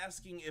Nightmare's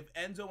asking if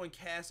Enzo and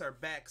Cass are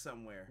back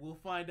somewhere. We'll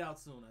find out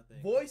soon, I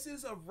think.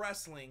 Voices of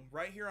Wrestling,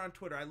 right here on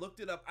Twitter. I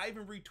looked it up. I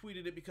even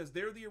retweeted it because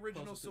they're the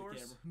original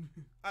source.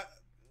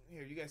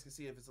 Here, you guys can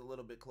see if it's a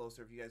little bit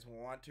closer if you guys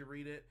want to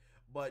read it.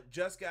 But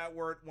just got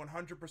word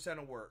 100%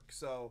 of work.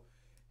 So,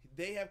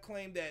 they have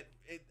claimed that,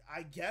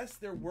 I guess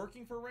they're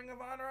working for Ring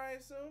of Honor, I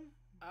assume?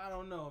 I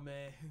don't know,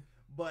 man.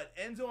 But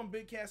Enzo and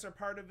Big Cass are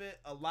part of it.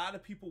 A lot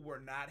of people were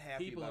not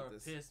happy about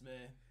this. People are pissed,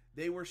 man.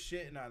 They were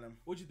shitting on him.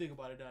 What'd you think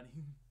about it, Donnie?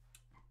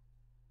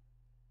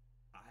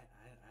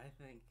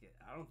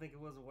 I don't think it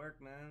was a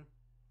work, man.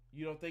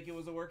 You don't think it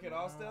was a work at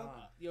all still?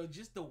 Yo,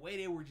 just the way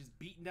they were just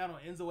beating down on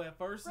Enzo at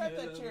first. Grab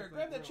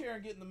that chair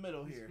and get in the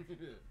middle here.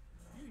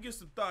 You can get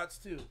some thoughts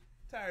too.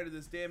 Tired of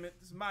this, damn it.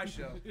 This is my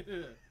show.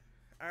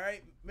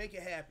 Alright? Make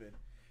it happen.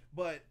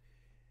 But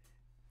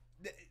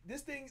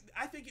this thing,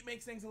 I think it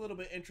makes things a little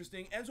bit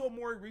interesting. Enzo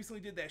Amore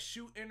recently did that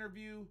shoot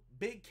interview.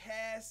 Big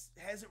Cass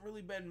hasn't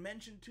really been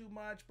mentioned too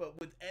much, but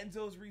with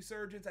Enzo's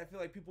resurgence, I feel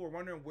like people are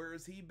wondering where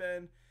has he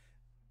been.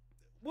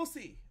 We'll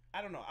see.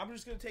 I don't know. I'm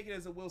just going to take it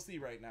as a we'll see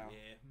right now.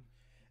 Yeah.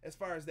 As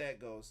far as that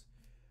goes.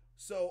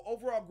 So,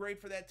 overall grade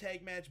for that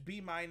tag match,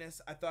 B-.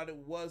 I thought it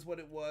was what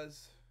it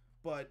was,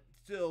 but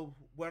still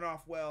went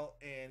off well,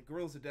 and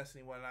Gorillas of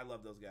Destiny won, and I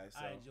love those guys.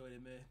 So. I enjoyed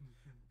it, man.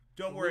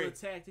 Don't worry.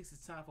 Tactics,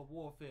 it's time for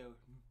warfare.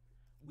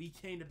 We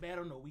came to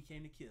battle, no, we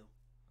came to kill.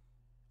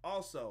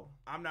 Also,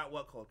 I'm not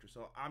what culture,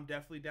 so I'm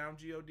definitely down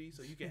G.O.D,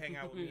 so you can hang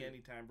out with me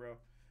anytime, bro.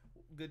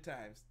 Good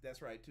times.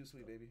 That's right. Too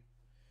sweet, baby.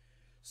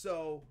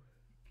 So,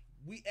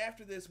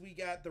 after this, we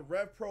got the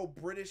Rev Pro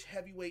British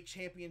Heavyweight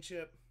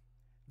Championship,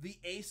 the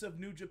ace of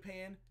New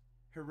Japan,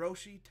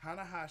 Hiroshi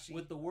Tanahashi.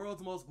 With the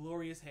world's most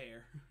glorious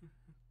hair.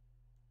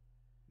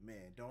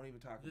 Man, don't even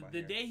talk about the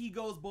hair. day he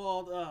goes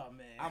bald, oh,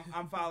 man.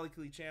 I'm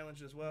follically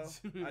challenged as well.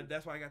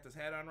 That's why I got this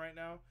hat on right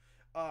now.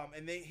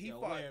 And he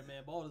fought. Wear it,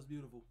 man. Bald is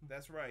beautiful.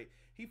 That's right.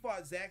 He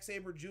fought Zack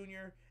Sabre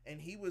Jr. and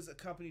he was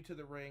accompanied to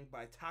the ring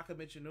by Taka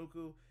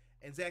Michinoku.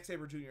 And Zack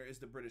Sabre Jr. is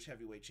the British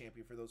Heavyweight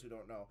Champion. For those who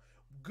don't know,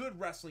 good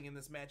wrestling in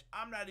this match.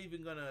 I'm not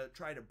even gonna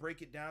try to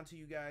break it down to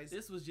you guys.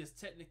 This was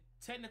just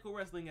technical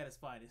wrestling at its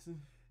finest.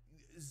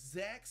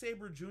 Zack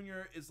Sabre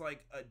Jr. is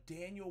like a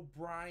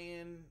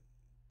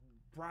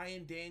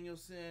Brian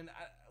Danielson.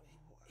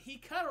 He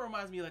kind of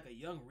reminds me of like a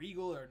young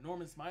Regal or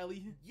Norman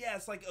Smiley. Yeah,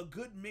 it's like a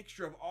good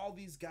mixture of all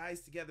these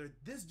guys together.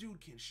 This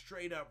dude can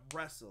straight up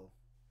wrestle.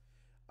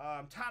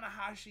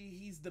 Tanahashi,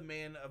 he's the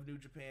man of New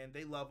Japan.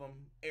 They love him.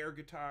 Air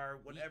guitar,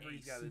 whatever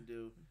he's got to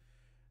do.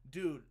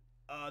 Dude,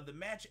 the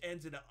match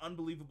ends in an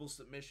unbelievable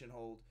submission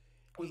hold.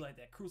 It was like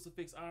that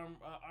crucifix arm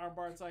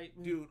bar type.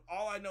 Dude,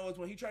 all I know is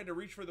when he tried to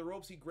reach for the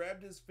ropes, he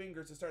grabbed his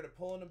fingers and started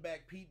pulling them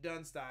back Pete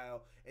Dunne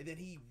style, and then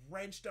he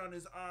wrenched on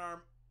his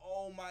arm.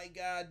 Oh my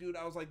God, dude.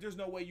 I was like, there's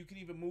no way you can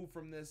even move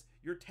from this.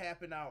 You're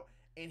tapping out.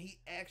 And he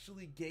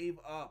actually gave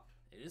up.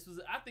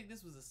 I think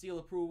this was a seal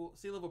of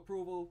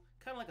approval,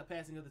 kind of like a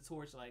passing of the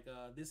torch. Like,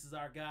 this is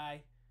our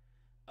guy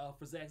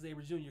for Zack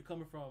Sabre Jr.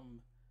 coming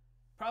from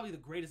probably the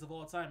greatest of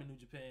all time in New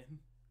Japan.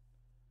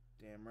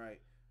 Damn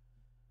right.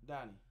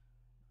 Donnie,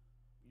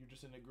 you're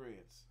just in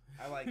agreement.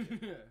 I like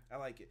it. I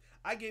like it.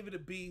 I gave it a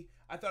B.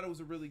 I thought it was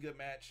a really good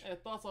match.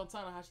 Thoughts on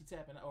Tanahashi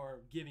tapping or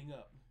giving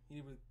up?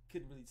 He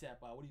couldn't really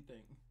tap out. What do you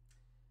think?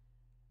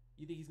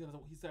 You think he's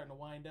starting to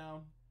wind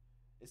down?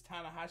 Is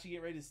Tanahashi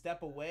getting ready to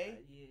step away?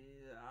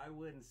 Yeah, I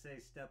wouldn't say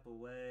step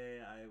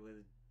away. I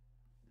would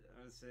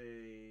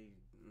say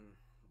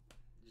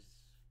just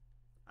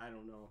I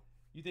don't know.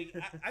 You think?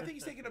 I think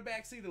he's taking a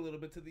back seat a little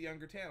bit to the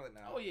younger talent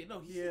now. Oh yeah,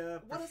 no.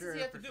 What else does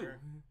he have to do?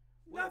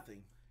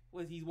 Nothing.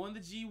 Well, he's won the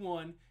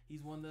G1.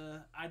 He's won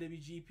the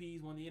IWGP.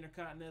 He's won the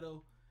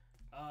Intercontinental.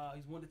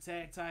 He's won the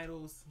tag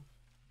titles.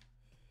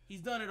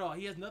 He's done it all.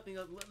 He has nothing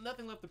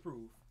left to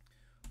prove.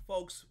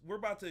 Folks, we're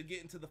about to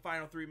get into the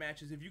final 3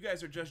 matches. If you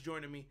guys are just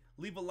joining me,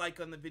 leave a like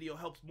on the video.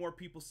 Helps more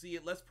people see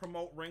it. Let's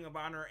promote Ring of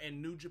Honor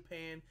and New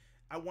Japan.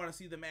 I want to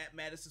see them at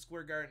Madison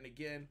Square Garden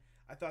again.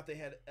 I thought they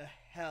had a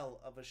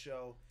hell of a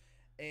show.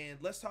 And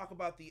let's talk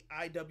about the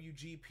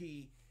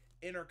IWGP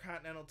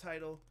Intercontinental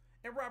title.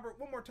 And Robert,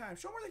 one more time,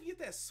 show me where they get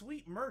that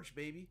sweet merch,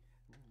 baby.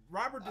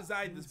 Robert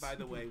designed this, by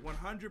the way,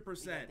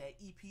 100%. That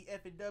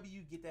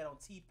EPF&W, get that on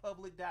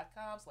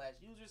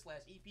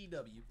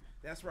tpublic.com/user/EPW.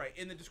 That's right.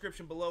 In the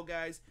description below,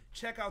 guys.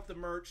 Check out the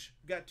merch.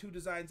 We got 2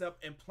 designs up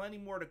and plenty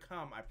more to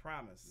come, I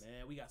promise.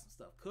 Man, we got some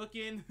stuff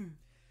cooking.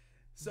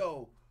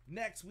 So,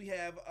 next we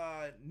have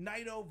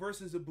Naito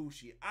versus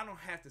Ibushi. I don't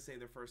have to say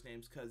their first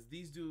names because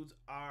these dudes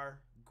are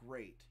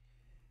great.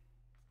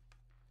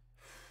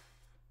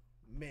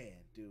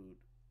 Man, dude.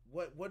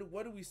 What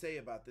do we say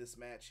about this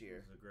match here?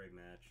 It was a great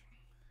match.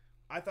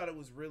 I thought it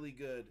was really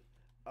good.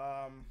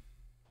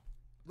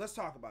 Let's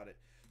talk about it.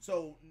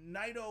 So,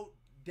 Naito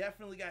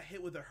definitely got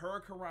hit with a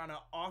Hurricanrana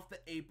off the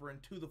apron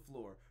to the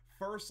floor.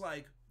 First,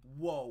 like,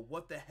 whoa,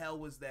 what the hell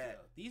was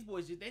that? These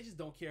boys, they just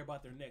don't care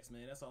about their necks,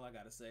 man. That's all I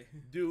got to say.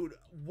 Dude,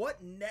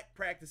 what neck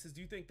practices do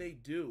you think they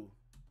do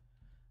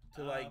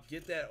to, like,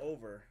 get that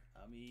over?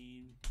 I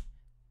mean,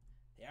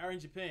 they are in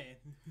Japan.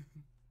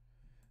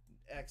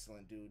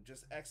 Excellent, dude.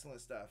 Just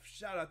excellent stuff.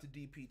 Shout out to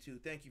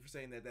DP2. Thank you for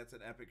saying that. That's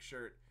an epic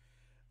shirt.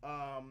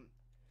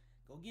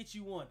 Go get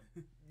you one.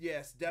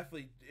 Yes,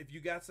 definitely. If you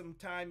got some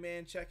time,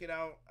 man, check it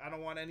out. I don't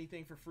want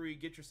anything for free.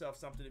 Get yourself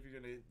something if you're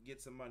going to get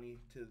some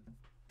money to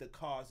the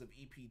cause of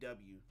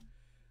EPW.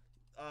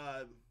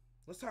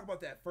 Let's talk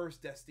about that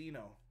first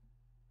Destino.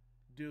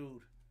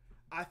 Dude,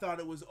 I thought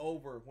it was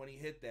over when he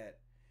hit that.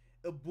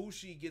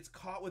 Ibushi gets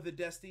caught with a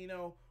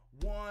Destino.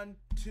 1,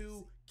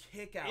 2,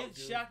 kick out. It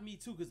shocked me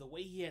too because the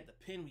way he had the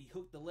pin, when he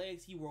hooked the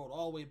legs, he rolled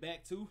all the way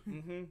back too.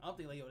 I'm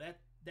thinking like, yo,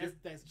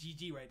 that's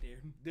GG right there.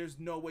 There's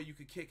no way you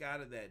could kick out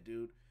of that,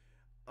 dude.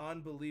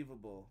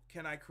 Unbelievable.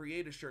 Can I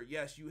create a shirt?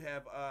 Yes, you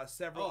have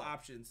several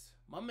options.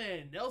 My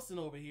man Nelson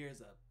over here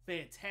is a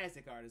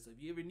fantastic artist. If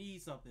you ever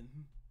need something,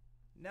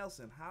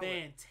 Nelson,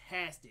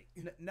 fantastic.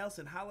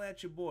 Nelson, holla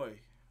at your boy.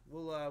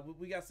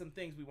 We got some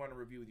things we want to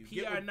review with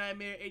you. PR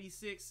Nightmare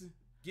 86.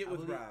 Get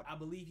with Rob. I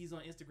believe he's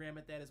on Instagram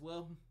at that as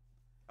well.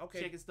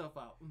 Okay, check his stuff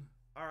out.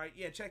 All right,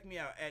 yeah, check me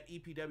out at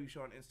EPW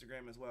Show on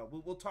Instagram as well.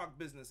 We'll talk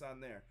business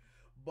on there.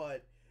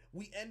 But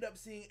we end up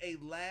seeing a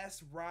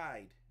last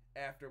ride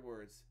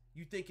afterwards.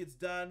 You think it's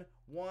done?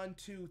 1,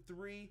 2,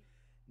 3.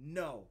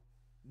 No.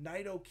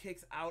 Naito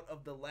kicks out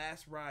of the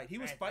last ride. He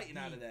was fighting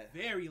out of that.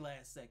 Very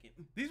last second.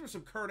 These were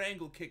some Kurt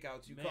Angle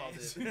kickouts, you called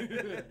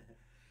it.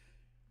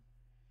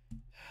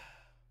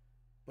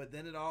 But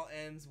then it all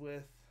ends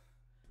with...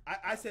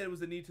 I said it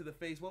was a knee to the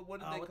face. What did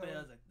they call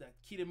it? That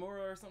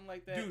Kitamura or something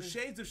like that? Dude,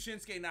 shades of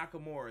Shinsuke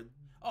Nakamura.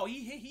 Oh,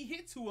 he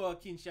hit 2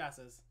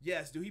 Kinshasas.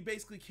 Yes, dude. He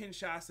basically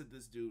Kinshasa'd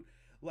this dude.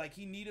 Like,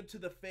 he kneed him to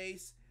the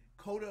face.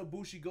 Kota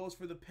Ibushi goes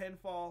for the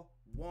pinfall.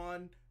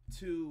 1,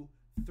 2,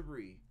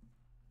 3.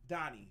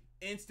 Donnie,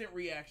 instant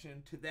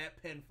reaction to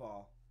that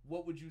pinfall.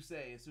 What would you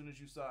say as soon as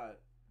you saw it?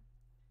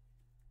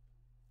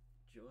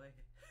 Joy.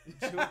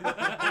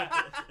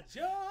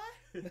 Joy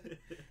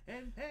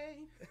and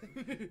pain.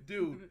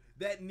 Dude,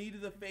 that knee to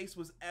the face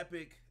was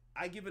epic.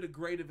 I give it a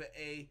grade of an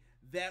A.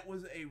 That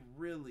was a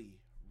really,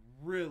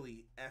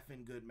 really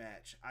effing good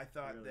match. I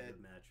thought really that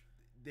good match.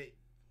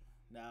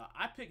 Now,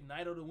 I picked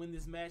Naito to win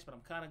this match, but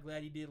I'm kind of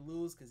glad he did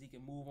lose because he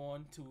can move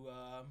on to...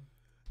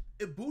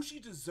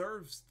 Ibushi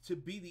deserves to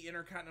be the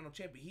Intercontinental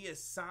Champion. He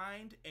has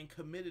signed and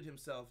committed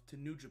himself to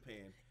New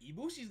Japan.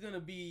 Ibushi's going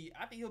to be...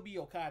 I think he'll be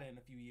Okada in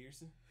a few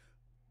years.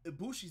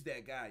 Ibushi's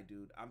that guy,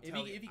 dude. If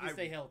he can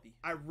stay healthy.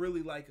 I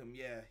really like him.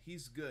 Yeah,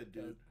 he's good,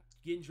 dude.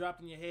 Getting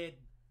dropped in your head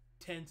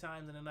 10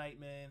 times in a night,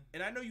 man.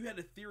 And I know you had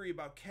a theory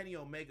about Kenny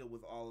Omega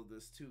with all of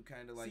this, too.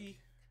 Kind of like... See,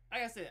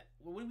 like I said,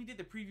 when we did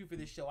the preview for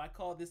this show, I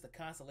called this the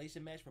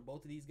consolation match for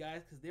both of these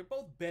guys because they're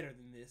both better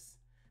than this.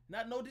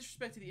 No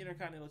disrespect to the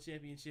Intercontinental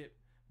Championship,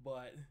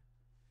 but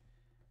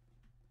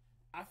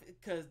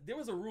because there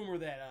was a rumor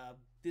that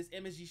this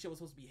MSG show was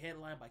supposed to be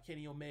headlined by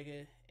Kenny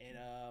Omega and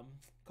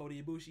Kota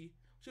Ibushi,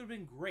 which would have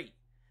been great.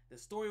 The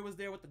story was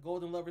there with the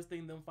Golden Lovers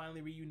thing, them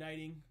finally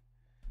reuniting.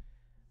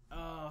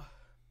 I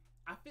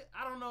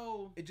don't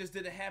know. It just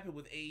didn't happen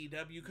with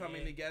AEW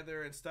coming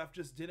together and stuff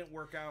just didn't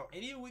work out.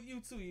 And even with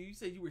you too, you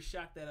said you were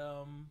shocked that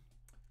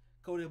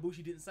Kota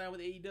Ibushi didn't sign with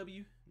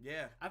AEW.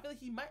 Yeah. I feel like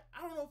he might.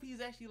 I don't know if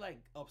he's actually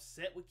like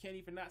upset with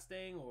Kenny for not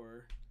staying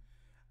or.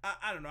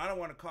 I don't know. I don't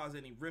want to cause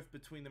any rift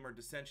between them or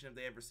dissension if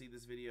they ever see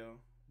this video,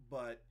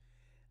 but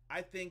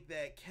I think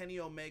that Kenny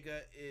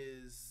Omega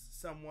is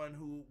someone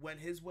who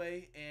went his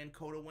way and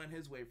Kota went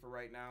his way for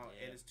right now,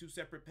 and it's two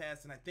separate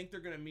paths, and I think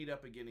they're going to meet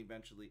up again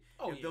eventually.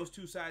 If those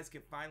two sides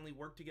can finally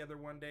work together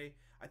one day,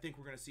 I think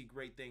we're going to see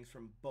great things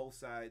from both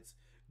sides.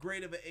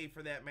 Great of an A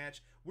for that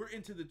match. We're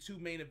into the two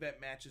main event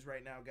matches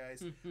right now,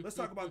 guys. Let's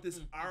talk about this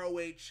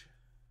ROH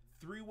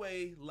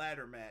three-way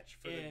ladder match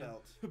for the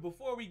belt.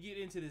 Before we get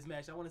into this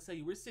match, I want to tell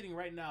you, we're sitting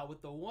right now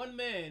with the one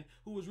man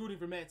who was rooting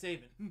for Matt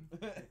Taven.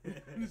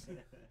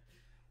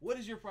 What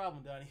is your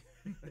problem, Donnie?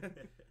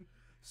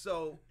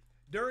 So,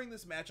 during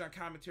this match on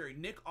commentary,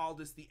 Nick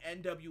Aldis, the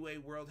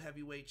NWA World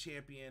Heavyweight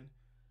Champion,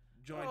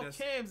 joined us.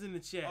 Cam's in the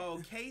chat. Oh,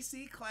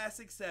 KC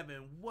Classic 7.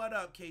 What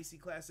up, KC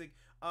Classic?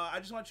 I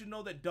just want you to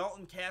know that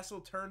Dalton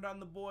Castle turned on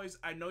the boys.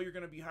 I know you're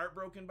going to be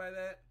heartbroken by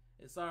that.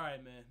 It's all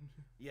right, man.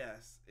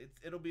 Yes,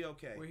 it'll be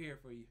okay. We're here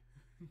for you.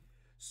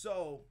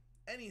 So,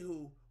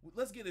 anywho,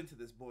 let's get into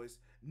this, boys.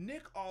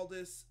 Nick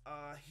Aldis,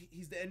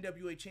 he's the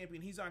NWA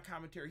champion. He's on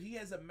commentary. He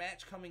has a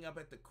match coming up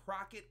at the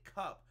Crockett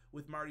Cup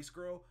with Marty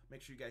Scurll.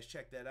 Make sure you guys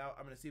check that out.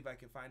 I'm going to see if I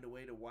can find a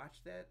way to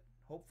watch that,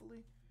 hopefully.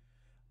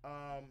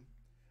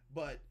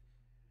 But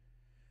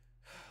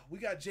we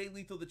got Jay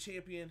Lethal, the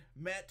champion,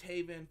 Matt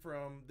Taven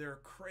from their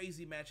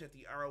crazy match at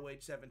the ROH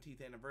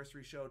 17th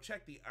anniversary show.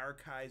 Check the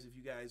archives if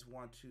you guys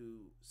want to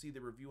see the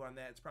review on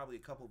that. It's probably a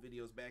couple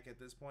videos back at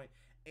this point.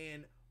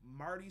 And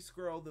Marty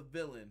Scurll, the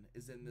villain,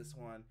 is in this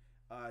one,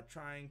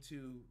 trying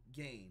to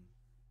gain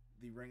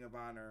the Ring of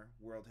Honor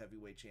World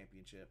Heavyweight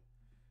Championship.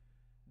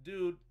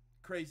 Dude,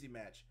 crazy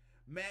match.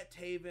 Matt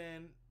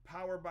Taven,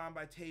 powerbomb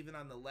by Taven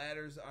on the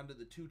ladders under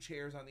the two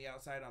chairs on the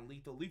outside on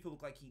Lethal. Lethal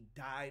looked like he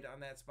died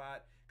on that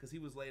spot because he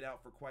was laid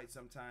out for quite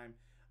some time.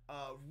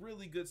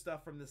 Really good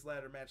stuff from this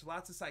ladder match.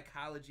 Lots of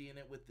psychology in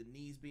it with the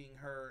knees being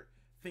hurt,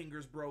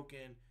 fingers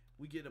broken.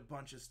 We get a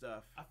bunch of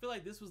stuff. I feel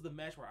like this was the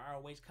match where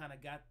ROH kind of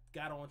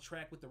got on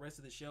track with the rest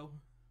of the show.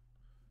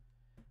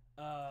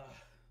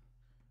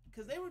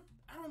 Because they were,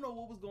 I don't know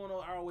what was going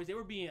on at ROH. They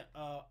were being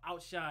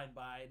outshined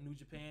by New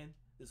Japan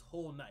this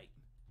whole night.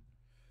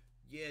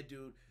 Yeah,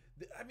 dude.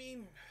 I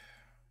mean,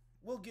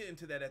 we'll get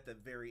into that at the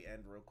very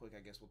end real quick.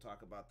 I guess we'll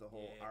talk about the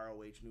whole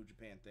ROH New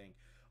Japan thing.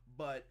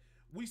 But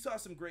we saw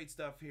some great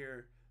stuff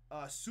here.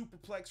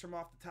 Superplex from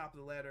off the top of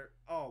the ladder.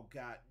 Oh,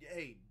 God.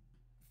 Hey,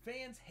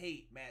 fans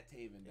hate Matt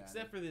Taven, Donnie.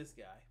 Except for this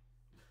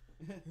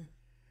guy.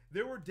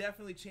 There were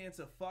definitely chants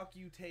of "fuck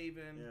you,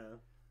 Taven."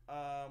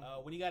 Yeah.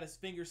 When he got his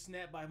finger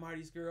snapped by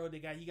Marty Scurll, he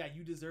got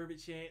 "you deserve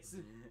it" chants.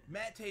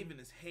 Matt Taven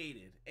is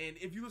hated, and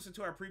if you listen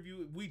to our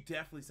preview, we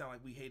definitely sound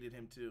like we hated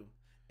him too.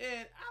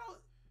 And I don't.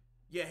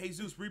 Yeah, hey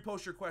Zeus,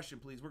 repost your question,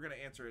 please. We're gonna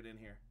answer it in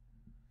here.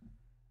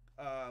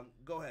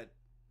 Go ahead.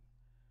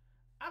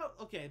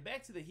 Okay,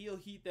 back to the heel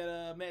heat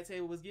that Matt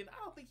Taven was getting.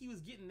 I don't think he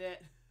was getting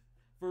that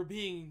for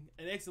being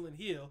an excellent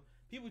heel.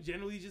 People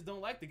generally just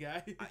don't like the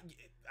guy.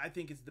 I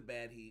think it's the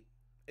bad heat.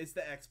 It's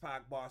the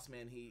X-Pac boss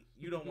man heat.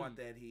 You don't want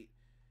that heat.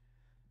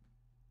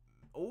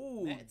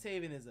 Oh, Matt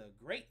Taven is a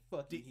great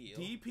fucking heel.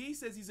 DP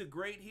says he's a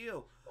great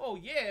heel. Oh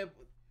yeah.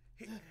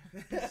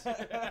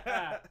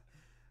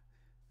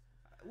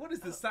 What is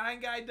the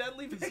sign guy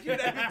Dudley back here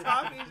that be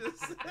talking?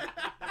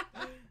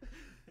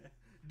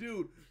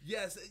 Dude,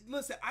 yes.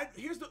 Listen,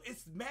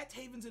 it's Matt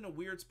Taven's in a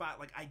weird spot.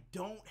 Like, I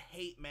don't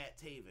hate Matt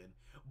Taven,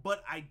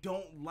 but I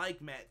don't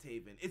like Matt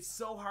Taven. It's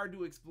so hard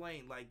to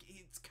explain. Like,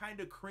 it's kind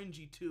of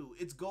cringy too.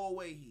 It's go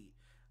away heat.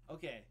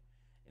 Okay,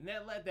 and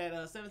that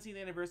 17th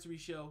anniversary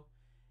show,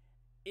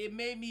 it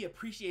made me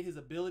appreciate his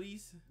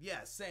abilities.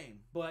 Yeah, same.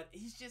 But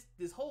he's just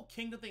this whole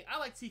Kingdom thing. I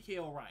like TK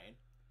O'Ryan.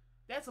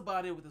 That's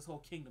about it with this whole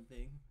Kingdom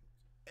thing.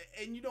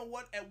 And you know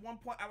what? At one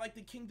point, I liked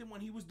the Kingdom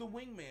when he was the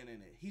wingman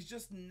in it. He's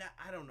just not.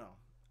 I don't know.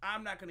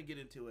 I'm not gonna get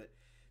into it.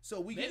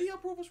 So maybe he'll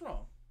prove us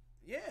wrong.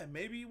 Yeah,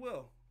 maybe he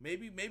will.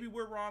 Maybe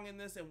we're wrong in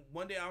this, and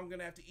one day I'm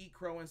gonna have to eat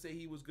crow and say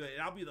he was good, and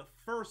I'll be the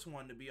first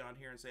one to be on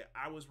here and say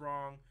I was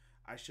wrong.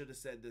 I should have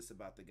said this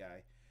about the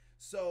guy.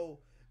 So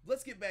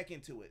let's get back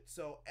into it.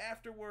 So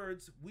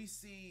afterwards, we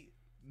see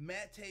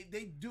Matt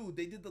Taven.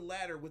 They did the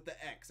ladder with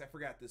the X. I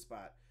forgot this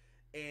spot.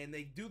 And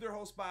they do their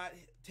whole spot.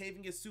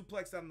 Taven gets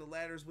suplexed on the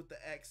ladders with the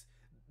X.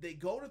 They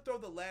go to throw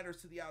the ladders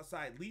to the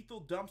outside. Lethal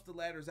dumps the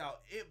ladders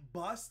out. It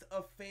busts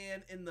a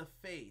fan in the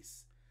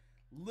face.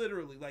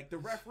 Literally. Like, the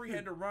referee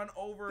had to run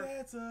over.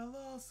 That's a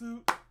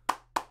lawsuit.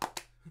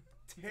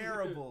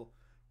 Terrible.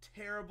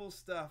 Terrible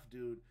stuff,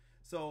 dude.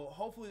 So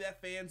hopefully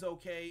that fan's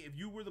okay. If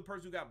you were the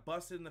person who got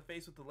busted in the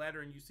face with the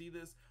ladder and you see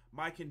this,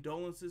 my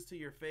condolences to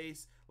your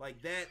face.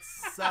 Like, that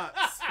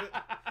sucks.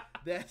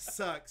 That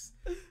sucks.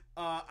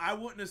 I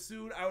wouldn't have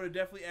sued. I would have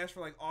definitely asked for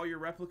like all your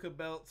replica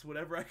belts,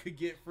 whatever I could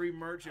get, free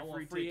merch and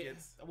free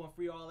tickets. I want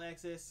free all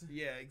access.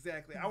 Yeah,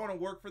 exactly. I want to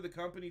work for the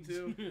company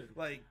too.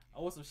 Like, I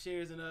want some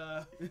shares in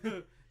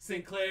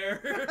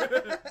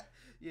Sinclair.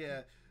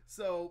 Yeah.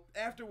 So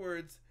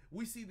afterwards,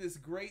 we see this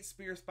great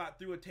spear spot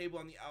through a table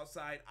on the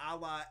outside, a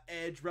la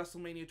Edge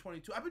WrestleMania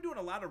 22. I've been doing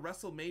a lot of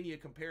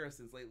WrestleMania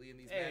comparisons lately in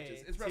these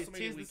matches. It's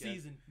WrestleMania weekend.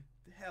 Season.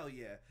 Hell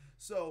yeah.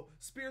 So,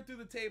 spear through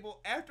the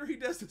table. After he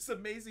does this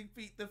amazing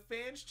feat, the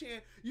fans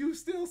chant, "You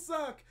still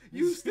suck!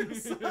 You still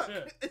suck!"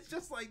 It's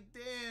just like,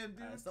 damn,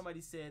 dude. Somebody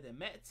said that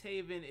Matt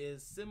Taven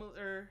is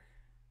similar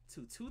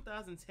to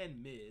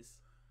 2010 Miz.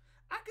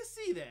 I can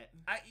see that.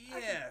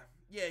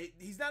 Yeah,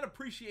 he's not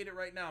appreciated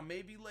right now.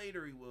 Maybe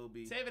later he will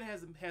be. Taven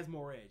has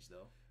more edge,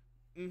 though.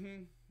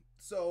 Mm-hmm.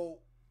 So,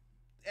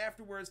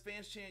 afterwards,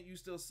 fans chant, "You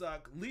still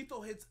suck."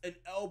 Lethal hits an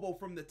elbow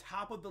from the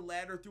top of the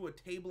ladder through a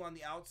table on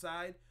the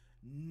outside.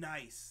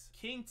 Nice.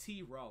 King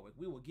T. Rawwick.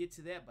 We will get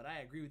to that, but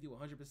I agree with you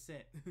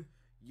 100%.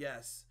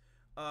 Yes.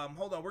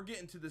 Hold on. We're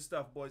getting to this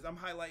stuff, boys. I'm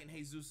highlighting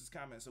Jesus'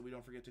 comment so we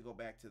don't forget to go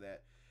back to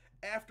that.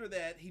 After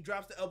that, he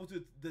drops the elbow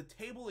to the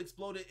table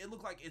exploded. It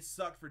looked like it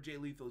sucked for Jay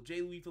Lethal.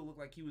 Jay Lethal looked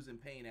like he was in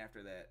pain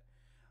after that.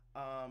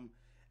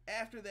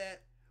 After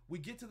that, we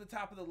get to the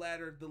top of the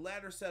ladder. The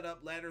ladder set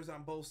up. Ladders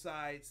on both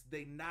sides.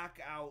 They knock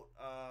out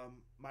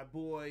my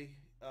boy,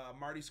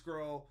 Marty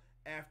Scurll,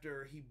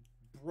 after he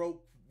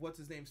broke what's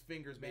his name's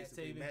fingers,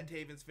 basically. Matt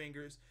Taven's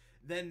fingers.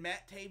 Then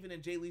Matt Taven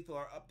and Jay Lethal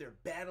are up there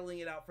battling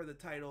it out for the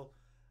title.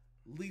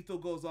 Lethal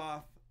goes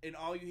off, and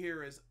all you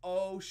hear is,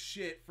 "Oh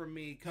shit," from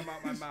me come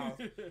out my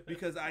mouth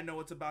because I know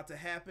what's about to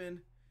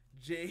happen.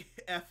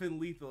 JF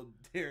and Lethal,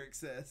 Derek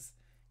says.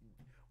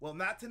 Well,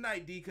 not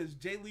tonight, D, because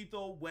Jay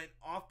Lethal went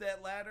off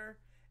that ladder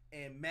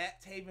and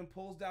Matt Taven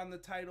pulls down the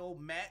title.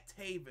 Matt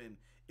Taven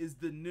is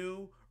the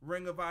new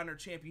Ring of Honor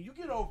champion. You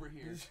get over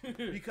here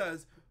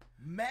because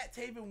Matt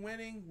Taven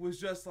winning was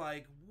just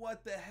like,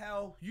 what the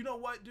hell? You know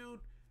what, dude?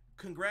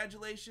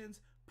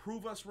 Congratulations.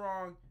 Prove us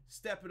wrong.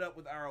 Step it up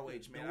with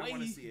ROH, man. I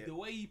want to see it. The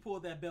way he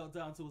pulled that belt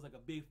down to was like a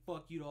big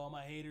fuck you to all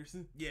my haters.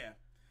 Yeah.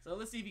 So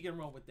let's see if he can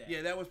run with that.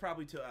 Yeah, that was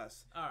probably to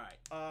us. All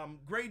right.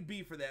 Grade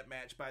B for that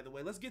match, by the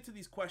way. Let's get to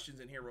these questions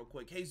in here real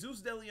quick.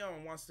 Jesus De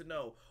Leon wants to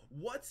know,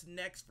 what's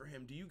next for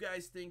him? Do you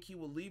guys think he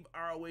will leave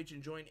ROH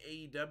and join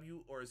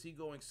AEW, or is he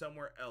going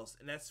somewhere else?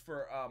 And that's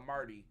for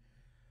Marty.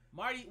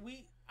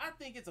 Marty, I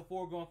think it's a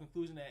foregone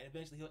conclusion that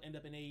eventually he'll end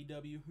up in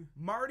AEW.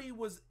 Marty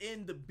was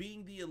in the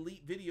Being the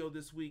Elite video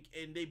this week,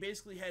 and they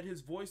basically had his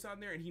voice on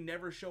there, and he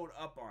never showed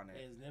up on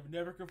it. It's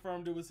never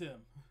confirmed it was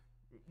him.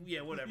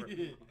 Yeah, whatever.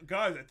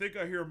 Guys, I think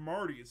I hear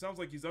Marty. It sounds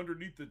like he's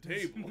underneath the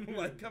table.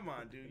 Like, come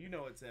on, dude. You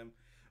know it's him.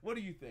 What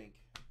do you think,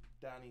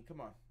 Donnie? Come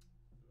on.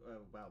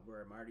 About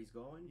where Marty's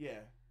going?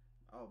 Yeah.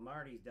 Oh,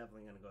 Marty's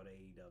definitely going to go to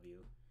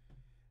AEW.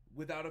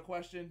 Without a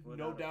question,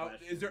 no doubt.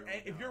 Is there?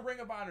 If you're Ring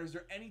of Honor, is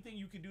there anything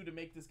you could do to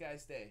make this guy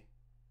stay?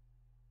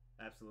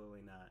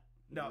 Absolutely not.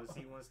 No,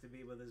 he wants to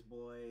be with his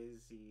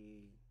boys.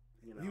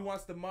 He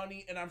wants the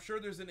money, and I'm sure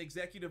there's an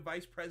executive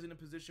vice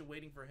president position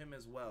waiting for him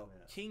as well.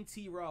 Yeah. King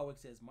T.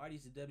 Rawwick says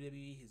Marty's the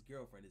WWE. His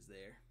girlfriend is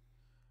there.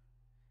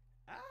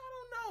 I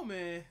don't know,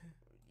 man.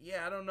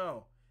 Yeah, I don't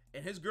know.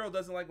 And his girl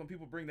doesn't like when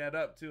people bring that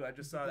up, too. I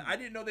just saw that. I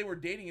didn't know they were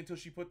dating until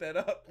she put that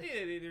up.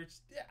 Yeah,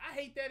 I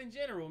hate that in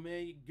general,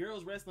 man.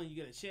 Girls wrestling, you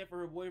get a chant for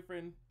her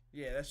boyfriend.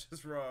 Yeah, that's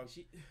just wrong.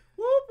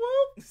 Whoop,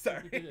 whoop.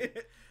 Sorry.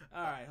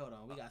 All right, hold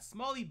on. We got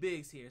Smalley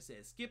Biggs here.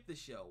 Says, skip the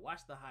show.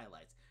 Watch the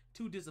highlights.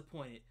 Too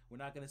disappointed. We're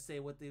not going to say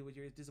what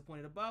you're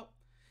disappointed about.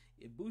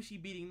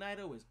 Ibushi beating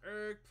Naito is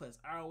erg, plus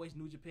ROH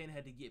New Japan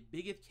had to get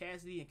Biggest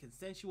Cassidy and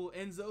Consensual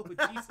Enzo.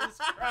 Jesus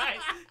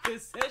Christ.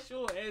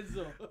 Consensual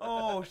Enzo.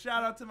 Oh,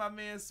 shout out to my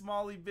man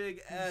Smalley Big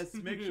S.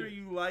 Make sure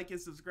you like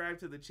and subscribe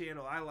to the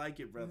channel. I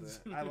like it, brother.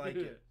 I like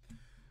it.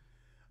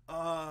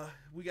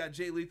 We got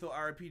Jay Lethal,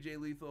 RIP Jay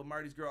Lethal,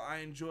 Marty's girl.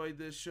 I enjoyed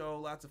this show.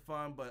 Lots of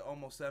fun, but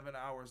almost 7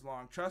 hours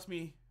long. Trust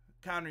me,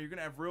 Connor, you're going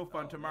to have real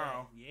fun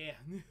tomorrow. Man.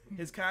 Yeah.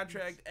 His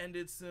contract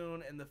ended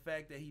soon, and the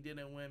fact that he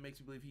didn't win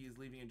makes me believe he is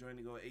leaving and joining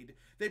to go AEW.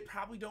 They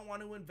probably don't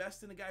want to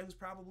invest in a guy who's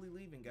probably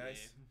leaving,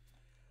 guys.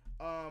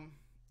 Yeah.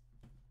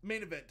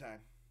 Main event time.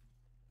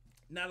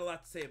 Not a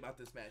lot to say about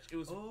this match. It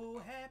was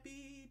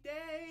happy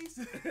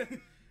days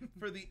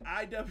for the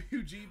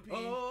IWGP.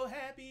 Oh,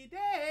 happy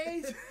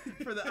days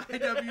for the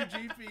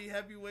IWGP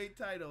Heavyweight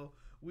title.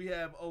 We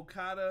have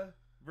Okada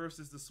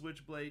versus the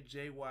Switchblade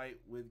Jay White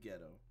with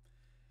Ghetto.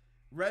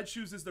 Red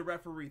Shoes is the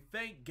referee.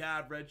 Thank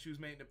God Red Shoes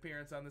made an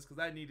appearance on this because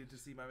I needed to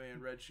see my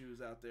man Red Shoes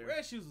out there.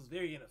 Red Shoes was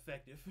very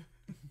ineffective.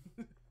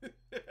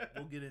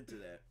 We'll get into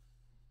that.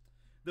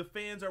 The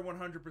fans are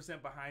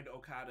 100% behind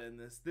Okada in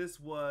this. This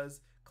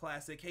was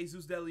classic.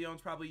 Jesus De Leon's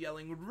probably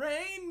yelling,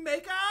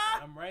 Rainmaker!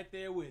 I'm right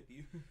there with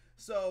you.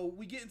 So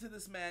we get into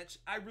this match.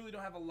 I really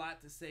don't have a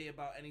lot to say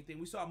about anything.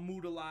 We saw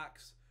Muda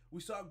locks. We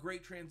saw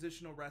great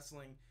transitional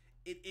wrestling.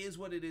 it is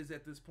what it is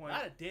at this A point.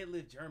 lot of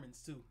deadlift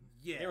Germans too.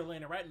 Yeah. They were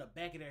landing right in the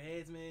back of their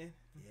heads, man.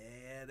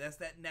 Yeah, that's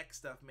that neck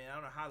stuff, man. I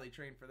don't know how they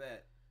train for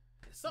that.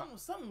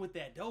 Something with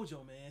that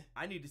dojo, man.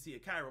 I need to see a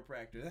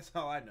chiropractor. That's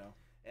all I know.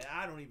 And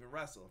I don't even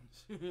wrestle.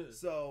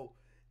 So,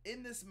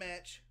 in this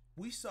match,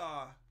 we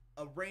saw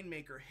a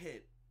Rainmaker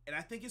hit. And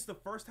I think it's the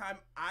first time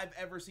I've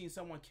ever seen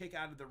someone kick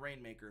out of the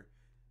Rainmaker.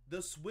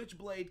 The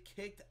Switchblade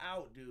kicked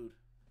out, dude.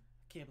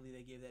 Can't believe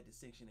they gave that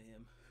distinction to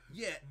him.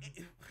 Yeah.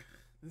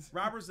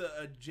 Robert's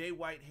a Jay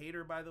White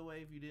hater, by the way,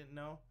 if you didn't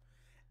know.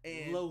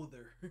 And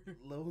Loather.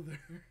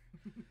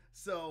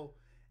 So,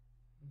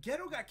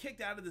 Gedo got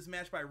kicked out of this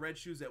match by Red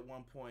Shoes at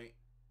one point,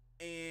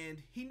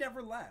 and he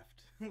never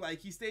left. Like,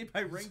 he stayed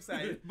by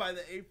ringside by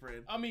the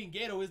apron. I mean,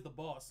 Gedo is the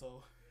boss,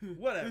 so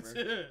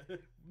whatever.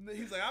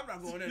 He's like, I'm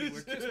not going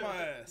anywhere. Kiss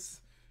my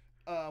ass.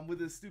 With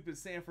his stupid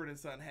Sanford and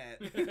Son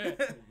hat.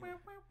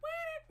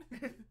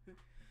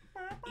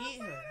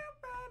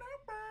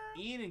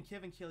 Ian and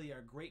Kevin Kelly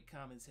are great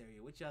commentary.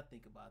 What y'all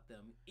think about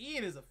them?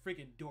 Ian is a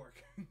freaking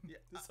dork. Yeah,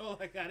 that's all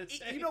I gotta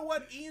say. You know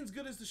what? Ian's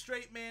good as the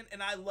straight man,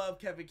 and I love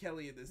Kevin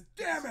Kelly in this.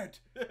 Damn it!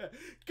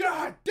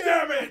 God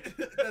damn it!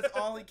 That's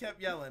all he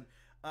kept yelling.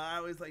 I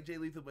always like Jay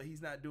Lethal, but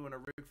he's not doing a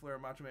Ric Flair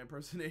Macho Man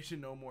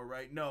impersonation no more,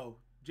 right? No.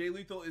 Jay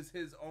Lethal is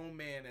his own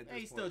man at this point.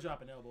 He's still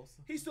dropping elbows.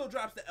 He still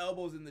drops the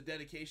elbows and the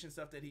dedication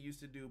stuff that he used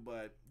to do,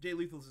 but Jay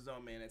Lethal's his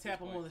own man at this point.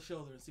 Tap him on the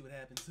shoulder and see what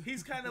happens.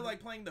 He's kind of like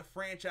playing the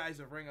franchise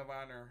of Ring of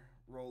Honor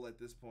role at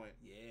this point.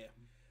 Yeah.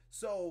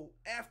 So,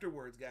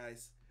 afterwards,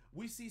 guys,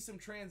 we see some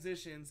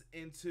transitions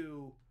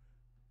into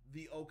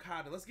the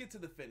Okada. Let's get to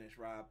the finish,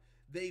 Rob.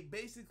 They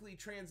basically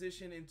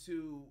transition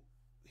into,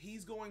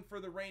 he's going for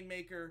the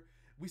Rainmaker.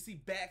 We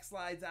see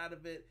backslides out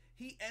of it.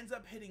 He ends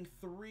up hitting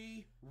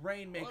 3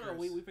 Rainmakers. Hold on,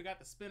 we forgot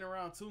to spin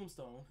around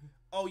Tombstone.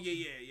 Oh,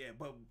 yeah.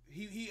 But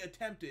he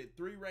attempted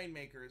 3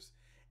 Rainmakers,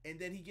 and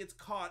then he gets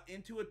caught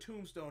into a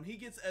Tombstone. He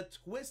gets a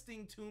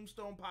twisting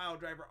Tombstone pile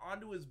driver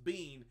onto his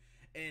bean,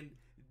 and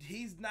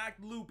he's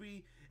knocked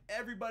loopy.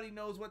 Everybody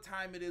knows what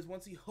time it is.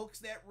 Once he hooks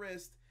that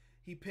wrist,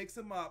 he picks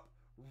him up.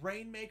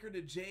 Rainmaker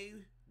to Jay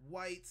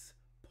White's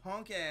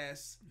punk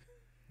ass.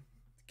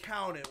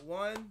 Count it.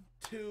 1,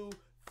 2,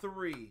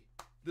 3.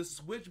 The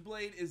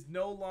Switchblade is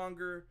no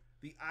longer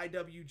the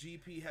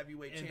IWGP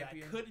Heavyweight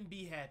Champion. I couldn't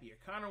be happier.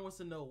 Connor wants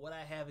to know what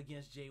I have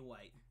against Jay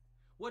White.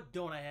 What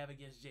don't I have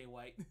against Jay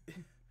White?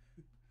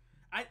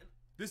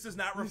 This does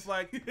not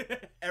reflect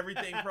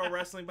everything pro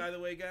wrestling, by the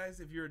way, guys.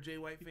 If you're a Jay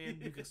White fan,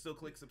 you can still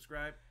click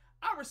subscribe.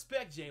 I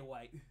respect Jay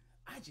White.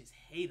 I just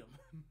hate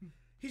him.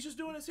 He's just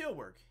doing his heel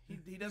work.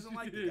 He doesn't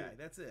like the guy.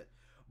 That's it.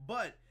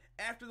 But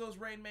after those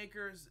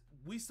Rainmakers,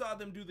 we saw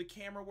them do the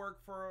camera work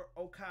for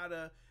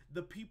Okada.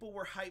 The people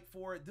were hyped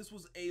for it. This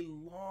was a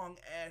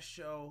long-ass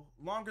show.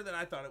 Longer than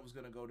I thought it was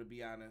going to go, to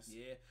be honest.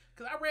 Yeah.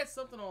 Because I read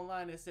something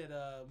online that said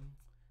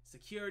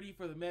security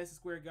for the Madison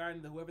Square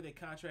Garden, whoever they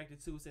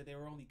contracted to, said they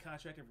were only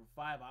contracted for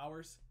 5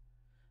 hours.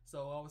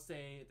 So I would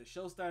say if the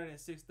show started at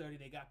 6:30,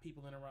 they got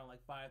people in around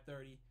like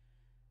 5:30.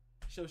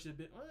 Show should have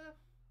been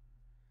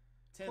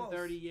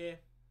 10:30, yeah.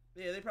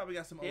 Yeah, they probably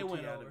got some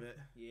OT out of it.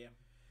 Yeah.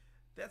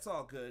 That's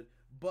all good.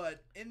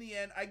 But in the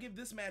end, I give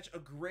this match a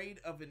grade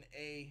of an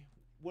A.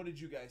 What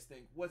did you guys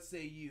think? What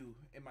say you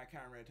in my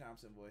Conrad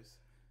Thompson voice?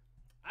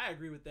 I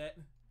agree with that.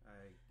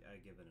 I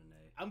give it an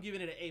A. I'm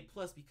giving it an A+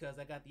 because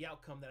I got the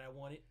outcome that I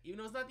wanted, even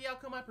though it's not the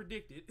outcome I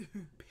predicted.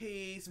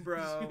 Peace,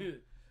 bro.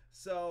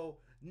 So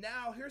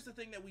now here's the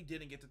thing that we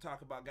didn't get to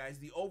talk about, guys.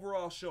 The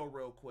overall show,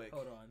 real quick.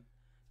 Hold on.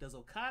 Does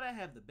Okada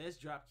have the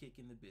best drop kick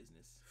in the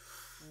business?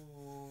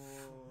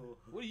 Ooh.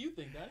 What do you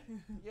think, Donnie?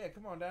 Yeah,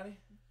 come on, Donnie.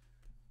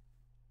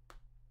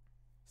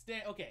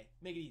 Okay,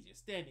 make it easier.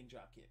 Standing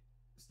drop kick.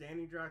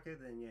 Standing drop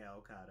kick, then yeah,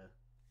 Okada.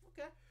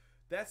 Okay.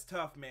 That's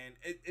tough, man.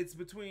 It's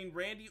between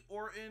Randy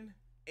Orton,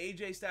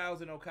 AJ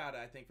Styles, and Okada,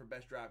 I think, for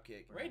best drop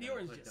kick. Randy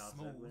Orton's just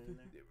smooth.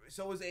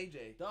 So is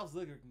AJ. Dolph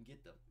Ziggler can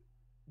get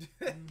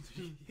them.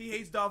 He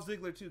hates Dolph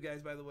Ziggler too,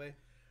 guys, by the way.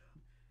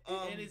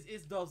 And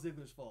it's Dolph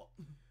Ziggler's fault.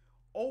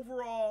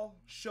 Overall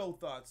show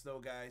thoughts, though,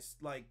 guys.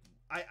 Like,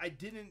 I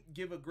didn't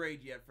give a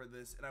grade yet for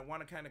this, and I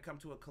want to kind of come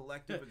to a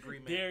collective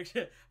agreement.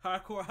 Derek,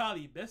 Hardcore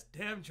Holly, best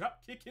damn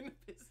drop kick in the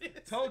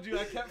business. Told you,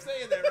 I kept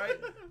saying that, right?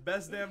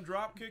 Best damn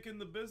drop kick in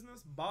the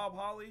business, Bob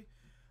Holly.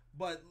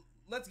 But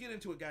let's get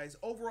into it, guys.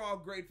 Overall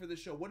grade for this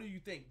show. What do you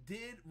think?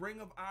 Did Ring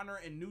of Honor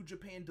and New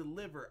Japan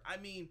deliver? I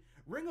mean,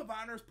 Ring of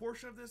Honor's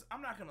portion of this,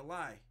 I'm not going to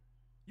lie.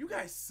 You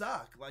guys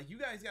suck. Like, you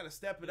guys got to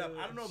step it up.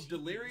 I don't know if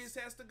Delirious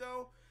has to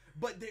go,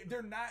 but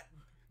they're not...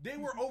 They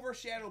were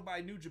overshadowed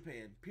by New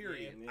Japan,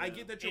 period. Yeah. I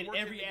get that you're in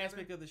working every together.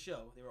 Aspect of the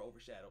show, they were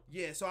overshadowed.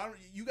 Yeah, so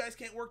you guys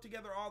can't work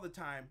together all the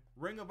time.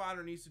 Ring of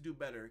Honor needs to do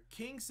better.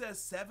 King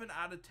says 7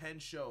 out of 10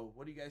 show.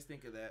 What do you guys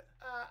think of that?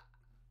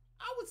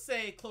 I would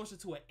say closer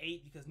to an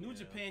 8 because New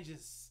Japan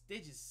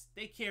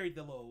they carried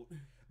the load.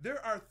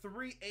 There are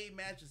 3 A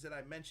matches that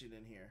I mentioned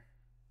in here,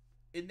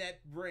 in that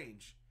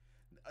range.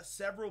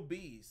 Several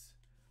B's.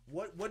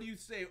 What do you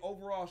say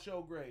overall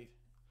show grade?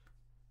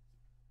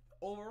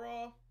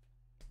 Overall,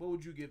 what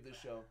would you give this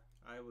show?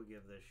 I would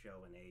give this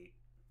show an 8.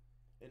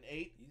 An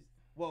 8?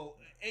 Well,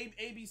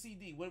 A B C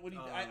D. What do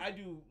you? I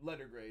do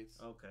letter grades.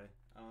 Okay.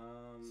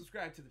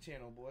 Subscribe to the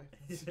channel, boy.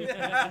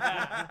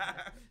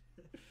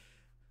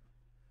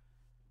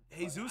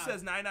 Jesus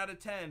says 9 out of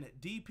 10.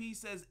 DP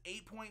says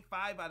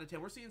 8.5 out of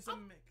 10. We're seeing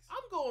some mix.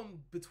 I'm going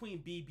between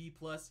B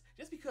plus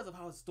just because of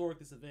how historic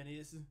this event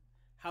is,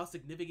 how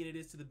significant it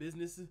is to the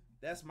business.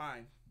 That's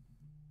mine.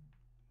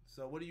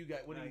 So what do you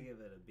got? What do you give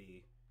it a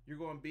B? You're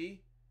going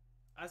B?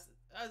 I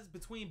was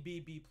between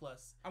B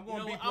plus. I'm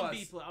going B plus. I'm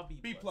B plus. I'll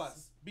B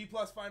plus. B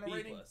plus final B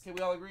rating. plus. Can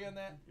we all agree on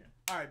that? Yeah.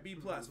 All right, B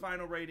plus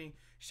final rating.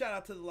 Shout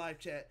out to the live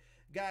chat.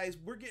 Guys,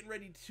 we're getting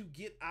ready to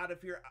get out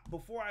of here.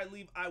 Before I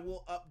leave, I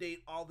will update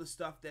all the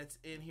stuff that's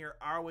in here.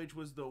 ROH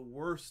was the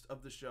worst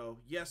of the show.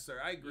 Yes, sir.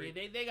 I agree.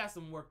 Yeah, they got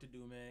some work to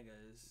do, man,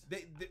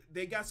 guys.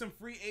 They got some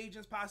free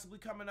agents possibly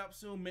coming up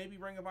soon. Maybe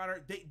Ring of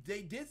Honor.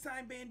 They did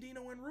sign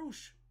Bandido and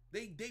ROH.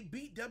 They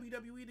beat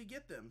WWE to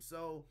get them.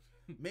 So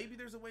maybe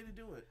there's a way to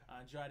do it.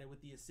 Andrade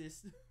with the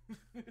assist.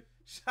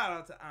 Shout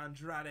out to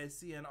Andrade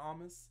Cien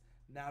Almas,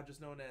 now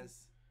just known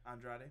as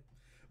Andrade.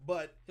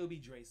 But he'll be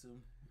Dre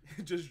soon.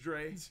 Just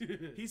Dre.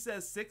 He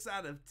says 6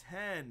 out of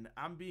 10.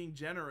 I'm being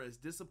generous.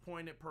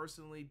 Disappointed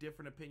personally.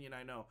 Different opinion,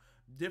 I know.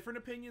 Different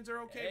opinions are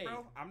okay, hey,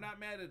 bro. I'm not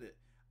mad at it.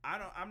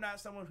 I'm not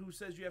someone who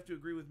says you have to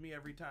agree with me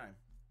every time.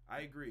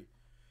 I agree.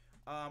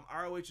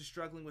 ROH is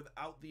struggling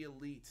without the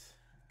elite.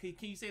 Can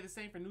you say the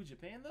same for New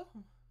Japan though?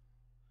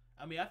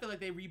 I mean, I feel like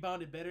they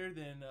rebounded better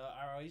than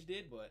ROH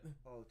did, but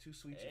too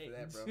sweet for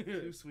that, bro.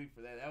 Too sweet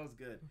for that. That was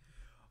good.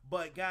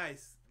 But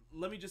guys,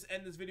 let me just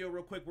end this video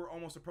real quick. We're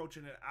almost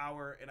approaching an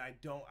hour, and I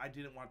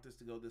didn't want this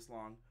to go this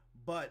long.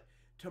 But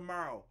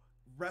tomorrow,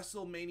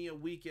 WrestleMania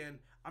weekend,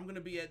 I'm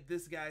gonna be at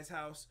this guy's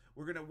house.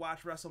 We're gonna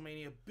watch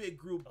WrestleMania. Big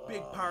group,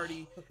 big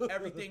party,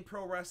 everything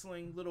pro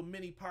wrestling, little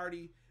mini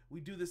party. We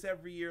do this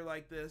every year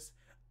like this.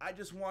 I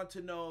just want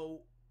to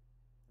know,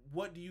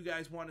 what do you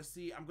guys want to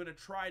see? I'm gonna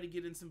try to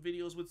get in some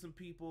videos with some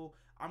people.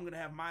 I'm gonna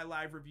have my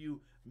live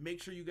review.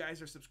 Make sure you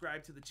guys are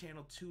subscribed to the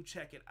channel to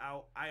check it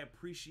out. I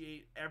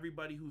appreciate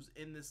everybody who's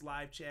in this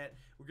live chat.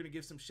 We're gonna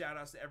give some shout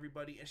outs to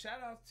everybody, and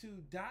shout out to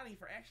Donnie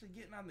for actually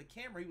getting on the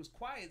camera. He was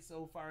quiet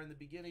so far in the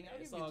beginning.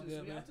 It's all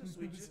good, man.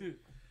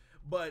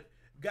 But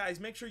guys,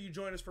 make sure you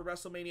join us for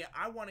WrestleMania.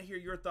 I want to hear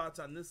your thoughts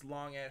on this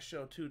long ass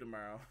show too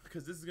tomorrow,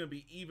 because this is gonna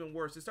be even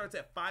worse. It starts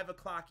at 5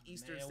 o'clock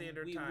Eastern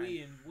Standard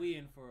Time. We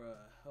in for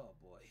oh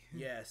boy.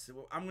 Yes,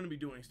 I'm going to be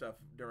doing stuff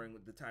during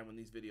the time when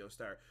these videos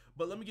start.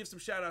 But let me give some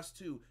shout-outs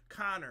to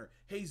Connor,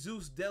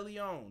 Jesus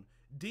DeLeon,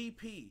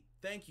 DP,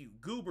 thank you,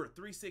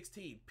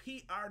 Goober316,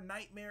 PR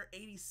Nightmare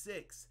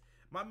 86,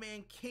 my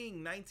man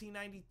King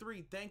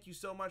 1993, thank you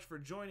so much for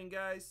joining,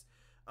 guys.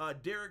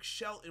 Derek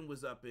Shelton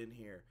was up in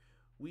here.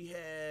 We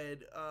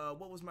had,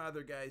 what was my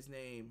other guy's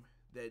name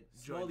that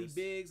joined Smalley us?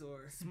 Biggs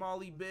or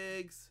Smalley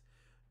Biggs.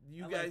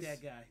 You I guys, like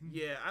that guy.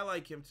 Yeah, I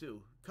like him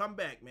too. Come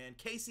back, man.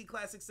 KC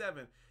Classic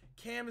 7.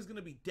 Cam is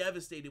gonna be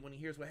devastated when he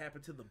hears what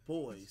happened to the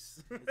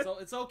boys.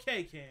 It's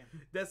okay, Cam.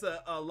 That's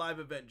a live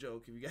event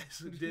joke. If you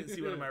guys didn't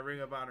see one of my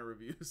Ring of Honor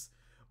reviews,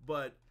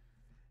 but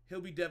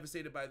he'll be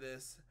devastated by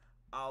this.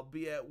 I'll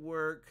be at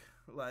work.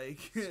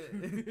 Like,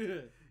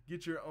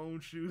 get your own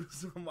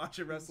shoes. I'm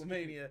watching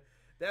WrestleMania.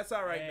 That's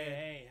all right, man.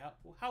 Hey,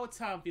 how would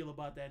Tom feel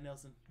about that,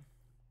 Nelson?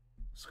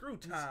 Screw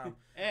Tom.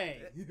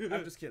 Hey,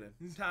 I'm just kidding.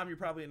 Tom, you're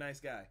probably a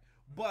nice guy,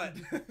 but.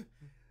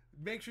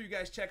 Make sure you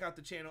guys check out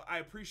the channel. I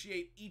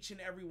appreciate each and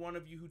every one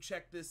of you who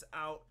checked this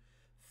out.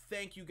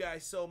 Thank you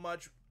guys so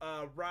much.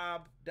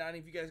 Rob, Donnie,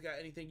 if you guys got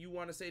anything you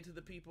want to say to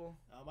the people?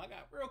 I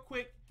got real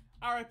quick,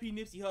 RIP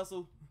Nipsey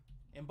Hussle,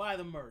 and buy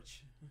the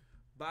merch.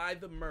 Buy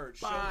the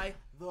merch. Buy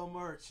the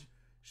merch.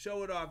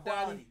 Show it off,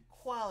 Donnie.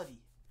 Quality.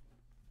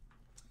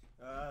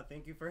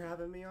 Thank you for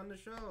having me on the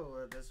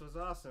show. This was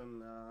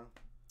awesome.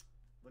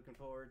 Looking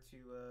forward to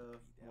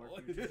more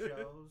future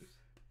shows.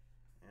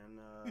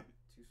 And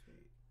too sweet.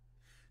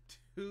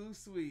 Too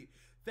sweet.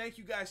 Thank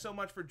you guys so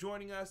much for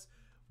joining us.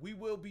 We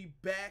will be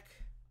back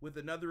with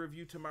another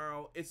review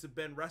tomorrow. It's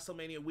been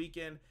WrestleMania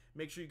weekend.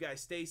 Make sure you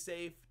guys stay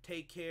safe,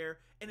 take care,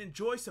 and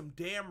enjoy some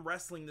damn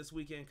wrestling this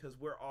weekend, because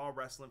we're all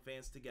wrestling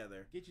fans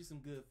together. Get you some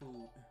good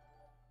food.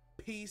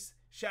 Peace.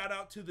 Shout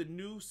out to the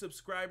new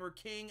subscriber,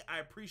 King. I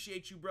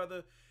appreciate you,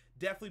 brother.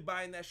 Definitely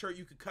buying that shirt.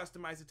 You could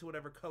customize it to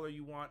whatever color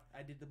you want.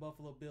 I did the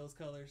Buffalo Bills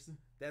colors.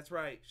 That's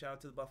right. Shout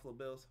out to the Buffalo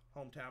Bills.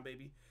 Hometown,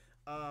 baby.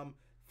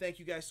 Thank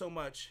you guys so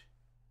much.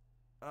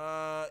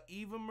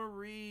 Eva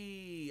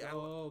Marie.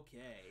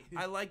 Okay.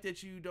 I like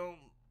that you don't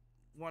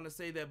want to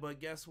say that, but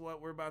guess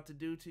what we're about to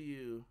do to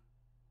you?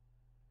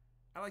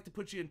 I like to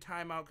put you in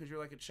timeout because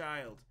you're like a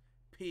child.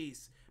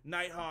 Peace.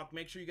 Nighthawk,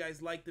 make sure you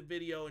guys like the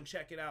video and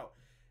check it out.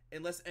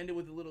 And let's end it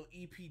with a little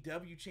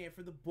EPW chant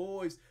for the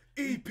boys.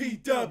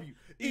 EPW,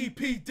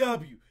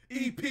 EPW,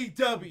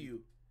 EPW.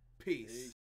 Peace.